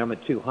Alabama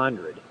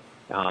 200.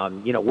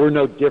 We're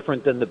no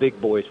different than the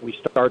big boys. We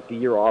start the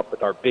year off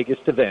with our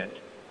biggest event,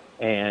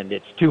 and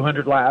it's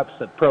 200 laps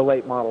of Pro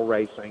Late Model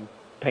racing,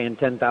 paying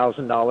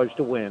 $10,000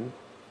 to win.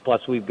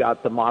 Plus, we've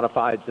got the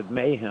Modifieds of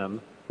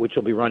Mayhem, which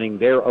will be running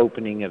their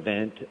opening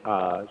event,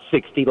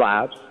 60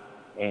 laps.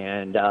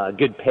 And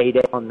good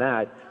payday on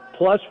that.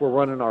 Plus, we're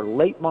running our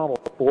late model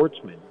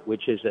sportsmen,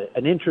 which is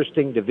an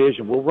interesting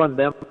division. We'll run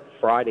them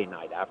Friday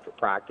night after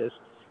practice,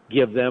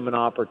 give them an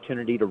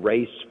opportunity to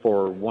race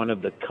for one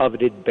of the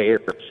coveted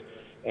Bears,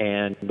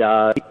 and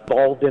be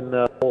involved in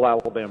the whole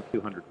Alabama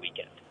 200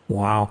 weekend.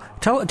 Wow.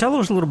 Tell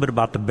us a little bit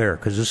about the Bear,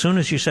 because as soon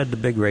as you said the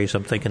big race,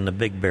 I'm thinking the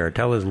Big Bear.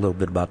 Tell us a little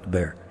bit about the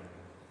Bear.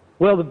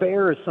 Well, the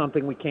Bear is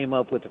something we came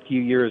up with a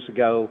few years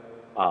ago,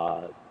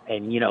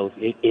 and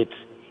it's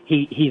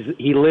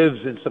he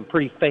lives in some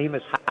pretty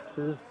famous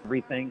houses,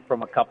 everything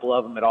from a couple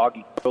of them at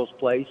Augie Girl's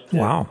place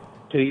to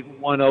even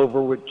one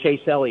over with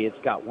Chase Elliott's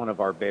got one of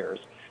our Bears.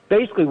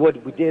 Basically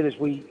what we did is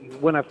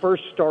when I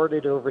first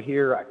started over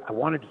here, I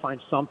wanted to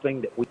find something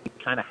that we could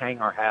kind of hang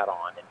our hat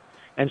on.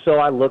 And so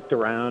I looked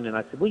around and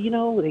I said, well,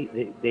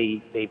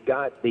 they've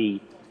got the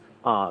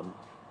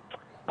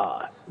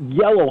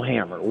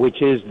Yellowhammer,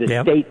 which is the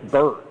state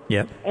bird.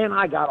 Yep. And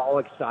I got all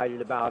excited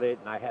about it,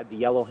 and I had the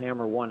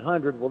Yellowhammer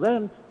 100. Well,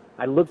 then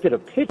I looked at a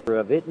picture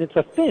of it, and it's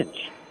a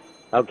finch.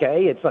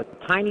 Okay, it's a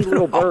tiny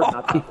little bird. And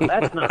I thought, well,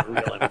 that's not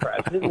real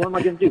impressive. What am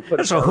I going to do?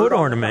 Put a hood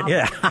ornament,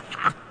 yeah.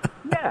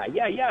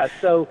 Yeah.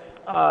 So,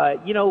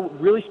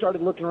 really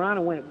started looking around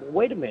and went,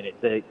 wait a minute.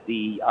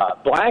 The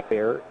black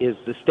bear is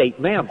the state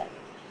mammal,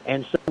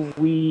 and so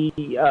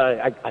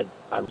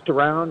I looked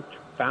around,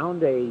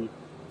 found a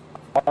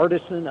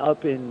artisan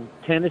up in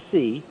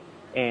Tennessee,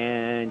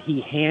 and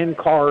he hand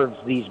carves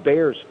these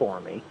bears for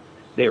me.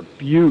 They're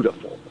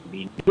beautiful. I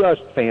mean,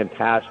 just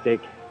fantastic.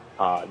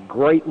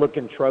 Great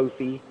looking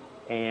trophy.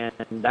 And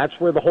that's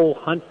where the whole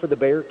Hunt for the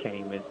Bear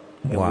came. And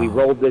we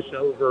rolled this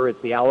over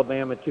at the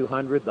Alabama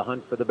 200, the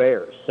Hunt for the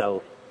Bears.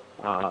 So,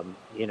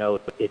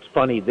 it's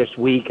funny. This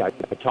week I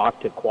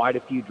talked to quite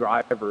a few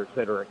drivers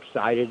that are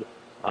excited.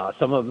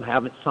 Some of them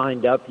haven't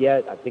signed up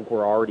yet. I think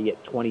we're already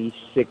at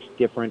 26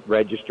 different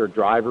registered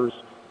drivers.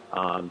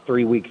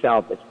 3 weeks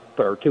out,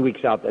 or 2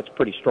 weeks out, that's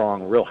pretty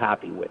strong. Real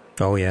happy with.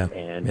 Oh yeah.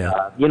 And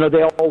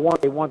they all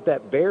want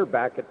that bear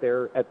back at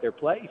their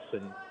place.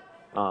 And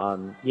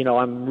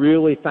I'm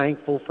really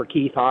thankful for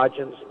Keith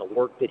Hodgins and the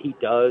work that he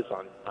does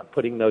on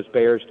putting those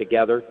bears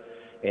together.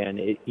 And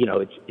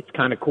it's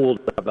kind of cool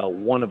to have a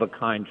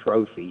one-of-a-kind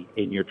trophy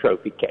in your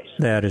trophy case.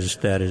 That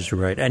is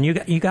right. And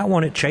you got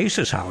one at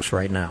Chase's house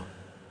right now.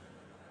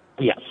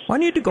 Yes. Well, I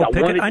need to go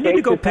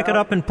pick it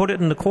up and put it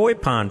in the koi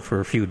pond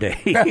for a few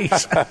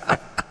days.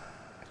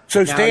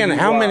 So, Stan,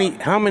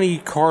 how many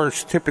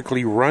cars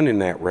typically run in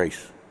that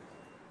race?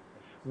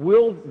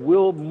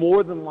 We'll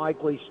more than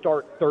likely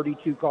start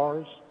 32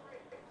 cars.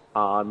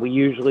 We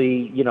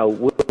usually,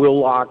 we'll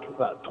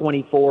lock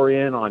 24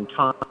 in on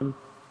time.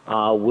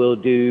 We'll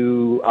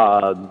do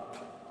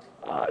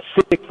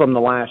 6 from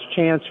the last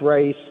chance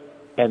race,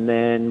 and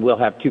then we'll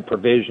have 2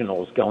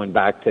 provisionals going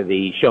back to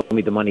the Show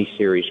Me the Money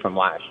series from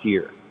last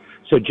year.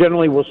 So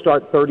generally we'll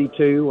start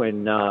 32,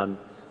 and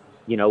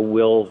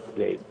we'll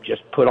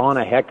just put on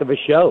a heck of a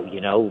show,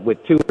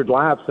 with 200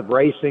 laps of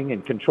racing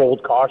and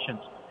controlled cautions.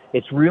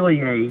 It's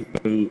really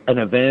an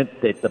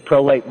event that the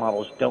Pro Late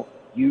models don't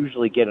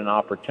usually get an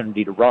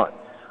opportunity to run.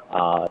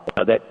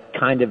 That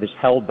kind of is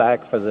held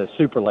back for the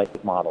Super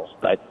Late models.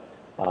 But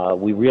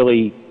we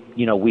really,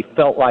 we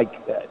felt like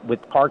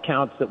with car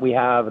counts that we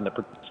have and the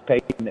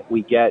participation that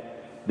we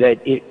get, that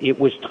it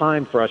was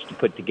time for us to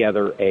put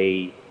together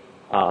a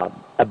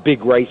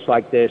big race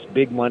like this,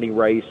 big money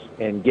race,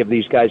 and give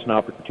these guys an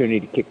opportunity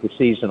to kick the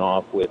season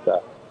off with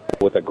a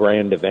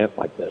grand event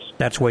like this.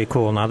 That's way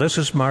cool. Now, this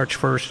is March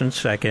 1st and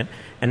 2nd,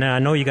 and I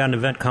know you got an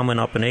event coming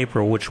up in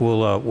April, which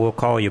we'll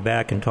call you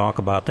back and talk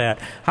about that.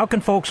 How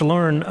can folks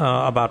learn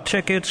about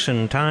tickets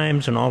and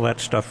times and all that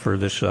stuff for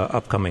this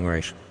upcoming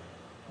race?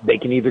 They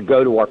can either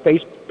go to our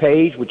Facebook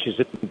page, which is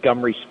at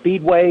Montgomery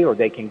Speedway, or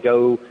they can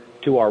go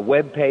to our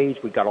web page.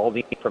 We've got all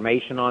the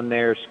information on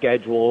there,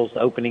 schedules,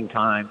 opening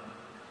time.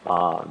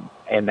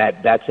 And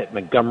that's at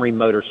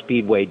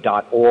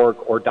MontgomeryMotorspeedway.org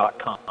or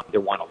 .com.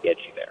 Either one will get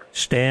you there.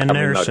 Stan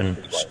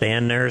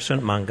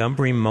Narrison,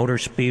 Montgomery Motor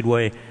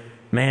Speedway.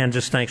 Man,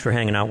 just thanks for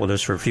hanging out with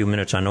us for a few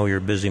minutes. I know you're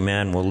a busy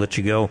man. We'll let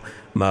you go.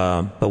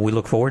 But we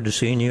look forward to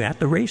seeing you at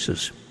the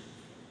races.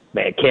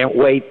 Man, can't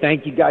wait.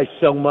 Thank you guys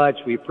so much.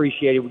 We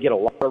appreciate it. We get a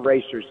lot of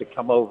racers that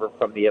come over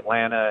from the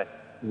Atlanta,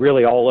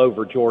 really all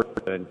over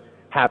Georgia, and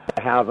happy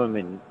to have them,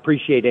 and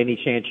appreciate any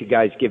chance you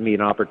guys give me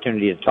an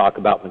opportunity to talk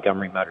about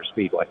Montgomery Motor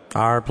Speedway.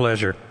 Our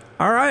pleasure.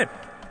 All right.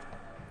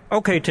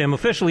 Okay, Tim,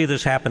 officially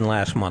this happened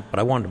last month, but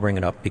I wanted to bring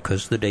it up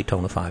because the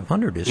Daytona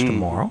 500 is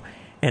tomorrow,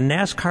 and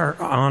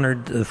NASCAR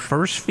honored the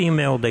first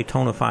female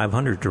Daytona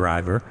 500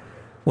 driver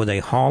with a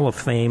Hall of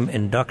Fame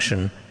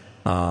induction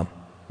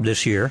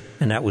this year,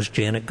 and that was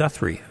Janet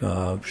Guthrie.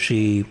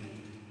 She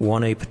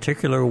won a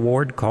particular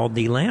award called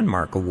the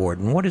Landmark Award.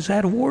 And what is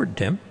that award,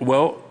 Tim?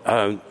 Well,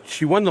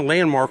 she won the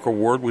Landmark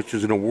Award, which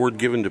is an award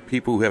given to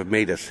people who have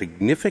made a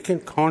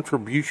significant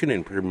contribution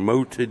and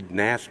promoted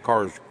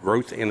NASCAR's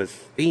growth and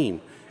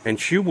esteem. And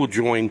she will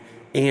join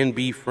Anne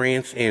B.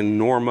 France and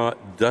Norma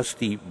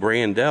Dusty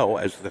Brandell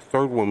as the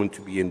third woman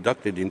to be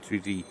inducted into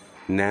the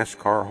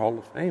NASCAR Hall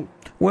of Fame.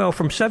 Well,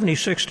 from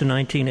 76 to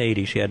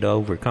 1980, she had to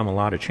overcome a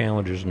lot of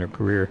challenges in her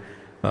career.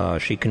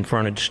 She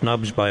confronted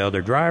snubs by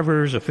other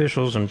drivers,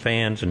 officials, and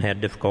fans, and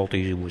had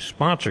difficulties with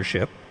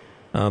sponsorship.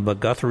 But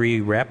Guthrie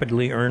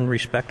rapidly earned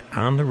respect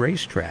on the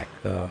racetrack.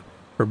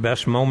 Her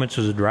best moments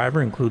as a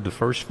driver include the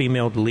first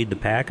female to lead the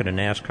pack at a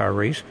NASCAR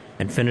race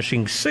and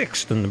finishing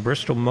 6th in the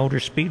Bristol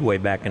Motor Speedway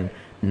back in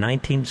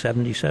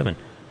 1977.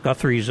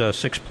 Guthrie's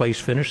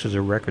 6th-place finish is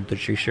a record that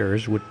she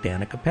shares with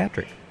Danica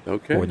Patrick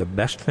for the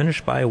best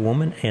finish by a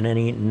woman in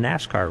any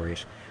NASCAR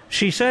race.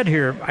 She said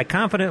here, I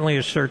confidently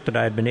assert that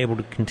I had been able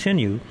to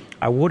continue.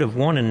 I would have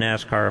won in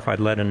NASCAR if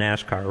I'd led a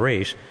NASCAR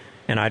race,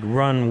 and I'd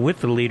run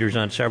with the leaders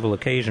on several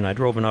occasions. I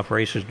drove enough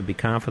races to be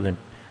confident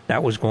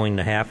that was going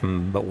to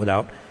happen, but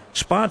without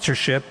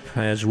sponsorship,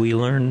 as we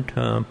learn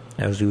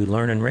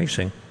in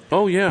racing,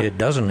 it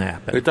doesn't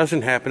happen. It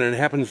doesn't happen, and it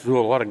happens to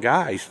a lot of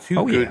guys,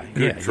 too,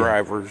 good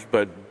drivers,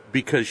 but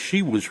because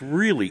she was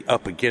really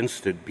up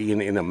against it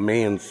being in a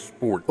man's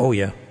sport. Oh,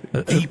 yeah.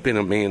 Deep in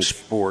a man's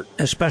sport.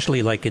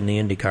 Especially like in the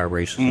IndyCar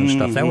races and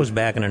stuff. That was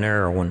back in an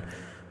era when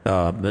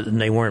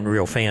they weren't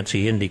real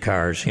fancy Indy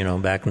cars,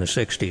 back in the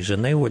 60s,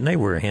 and they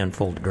were a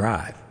handful to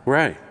drive.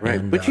 Right.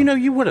 And, but,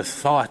 you would have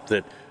thought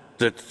that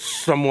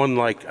someone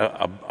like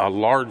a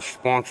large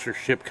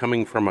sponsorship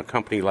coming from a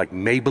company like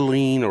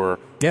Maybelline or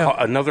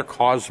another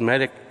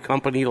cosmetic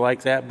company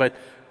like that, but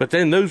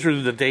then those are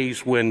the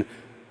days when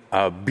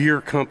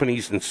beer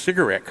companies and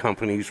cigarette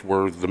companies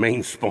were the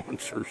main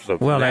sponsors of NASCAR.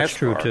 Well, that's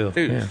true, too.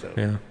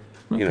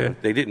 Okay.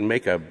 They didn't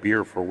make a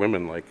beer for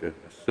women like a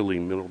silly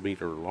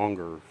millimeter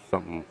longer or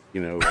something,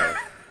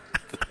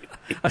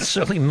 A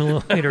silly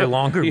millimeter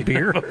longer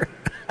beer?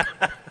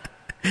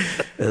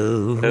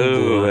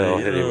 Well,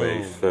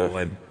 anyways.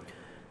 Okay.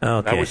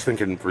 I was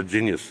thinking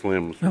Virginia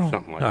Slims or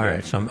something like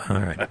that. All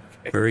right.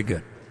 Okay. Very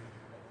good.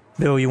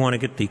 Bill, you want to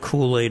get the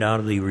Kool-Aid out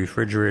of the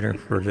refrigerator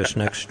for this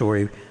next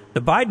story?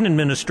 The Biden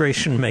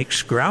administration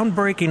makes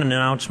groundbreaking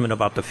announcement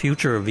about the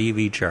future of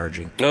EV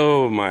charging.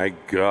 Oh, my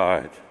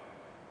God.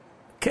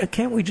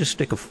 Can't we just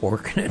stick a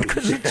fork in it?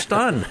 Because it's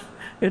done.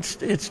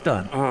 It's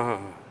done.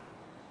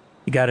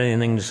 You got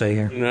anything to say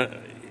here?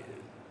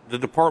 The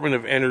Department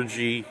of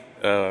Energy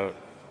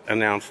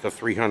announced a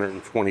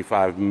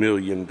 $325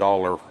 million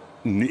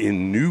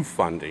in new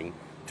funding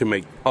to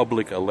make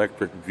public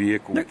electric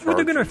vehicle charging.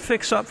 They're going to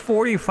fix up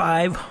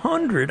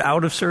 4,500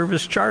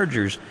 out-of-service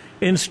chargers,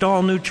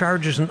 install new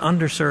chargers in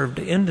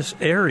underserved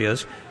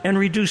areas, and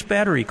reduce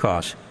battery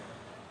costs.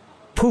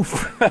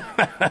 Poof.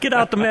 Get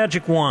out the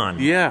magic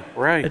wand. Yeah,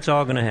 right. It's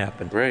all going to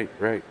happen. Right.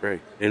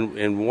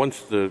 And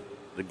once the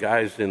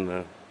guys in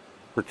the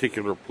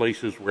particular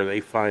places where they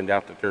find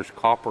out that there's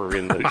copper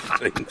in those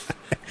things.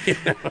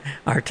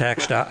 Our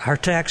tax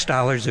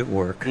dollars at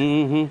work.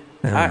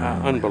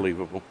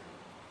 Unbelievable.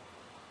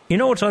 You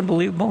know what's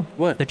unbelievable?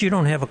 What? That you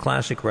don't have a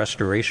classic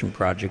restoration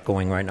project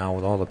going right now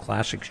with all the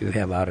classics you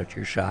have out at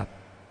your shop.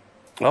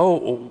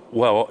 Oh,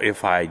 well,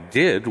 if I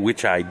did,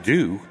 which I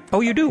do. Oh,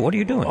 you do? What are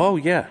you doing? Oh,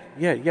 yeah.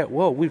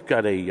 Well, we've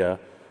got a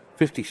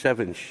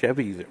 57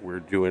 Chevy that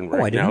we're doing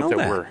right I didn't now know that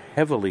that. we're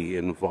heavily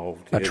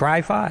involved in. A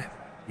Tri-5.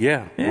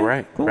 Yeah,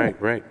 right. Cool. And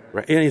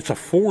it's a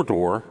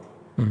 4-door,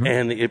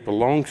 and it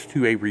belongs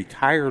to a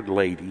retired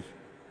lady,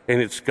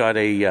 and it's got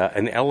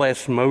an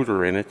LS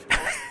motor in it,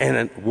 and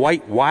a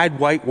wide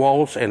white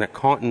walls and a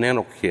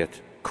Continental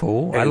kit.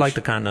 Cool. And I like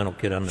the Continental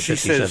kit on the She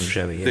 57 says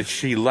Chevy. Yeah. that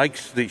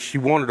she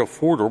wanted a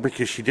 4-door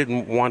because she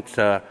didn't want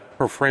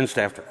her friends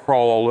to have to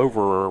crawl all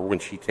over her when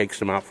she takes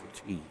them out for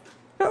tea.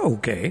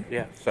 Okay.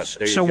 Yeah. There So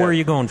you go. where are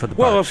you going for the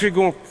Well, parts? if you're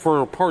going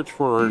for parts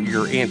for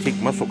your antique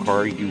muscle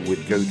car, you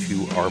would go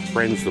to our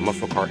friends, the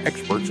Muscle Car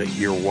Experts at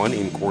Year One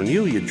in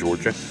Cornelia,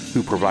 Georgia,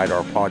 who provide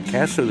our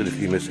podcast so that if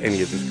you miss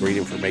any of this great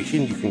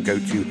information, you can go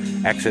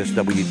to Access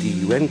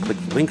WDUN, click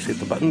the links, hit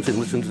the buttons, and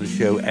listen to the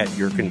show at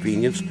your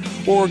convenience.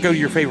 Or go to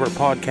your favorite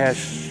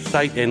podcast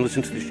site and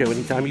listen to the show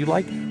anytime you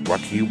like. Brought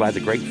to you by the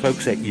great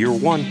folks at Year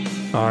One.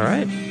 All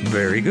right.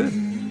 Very good.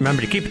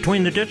 Remember to keep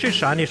between the ditches,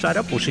 sign your side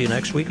up. We'll see you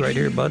next week right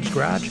here at Bud's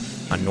Garage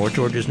on North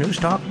Georgia's News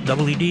Talk,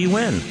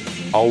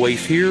 WDUN.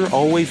 Always here,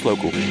 always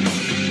local.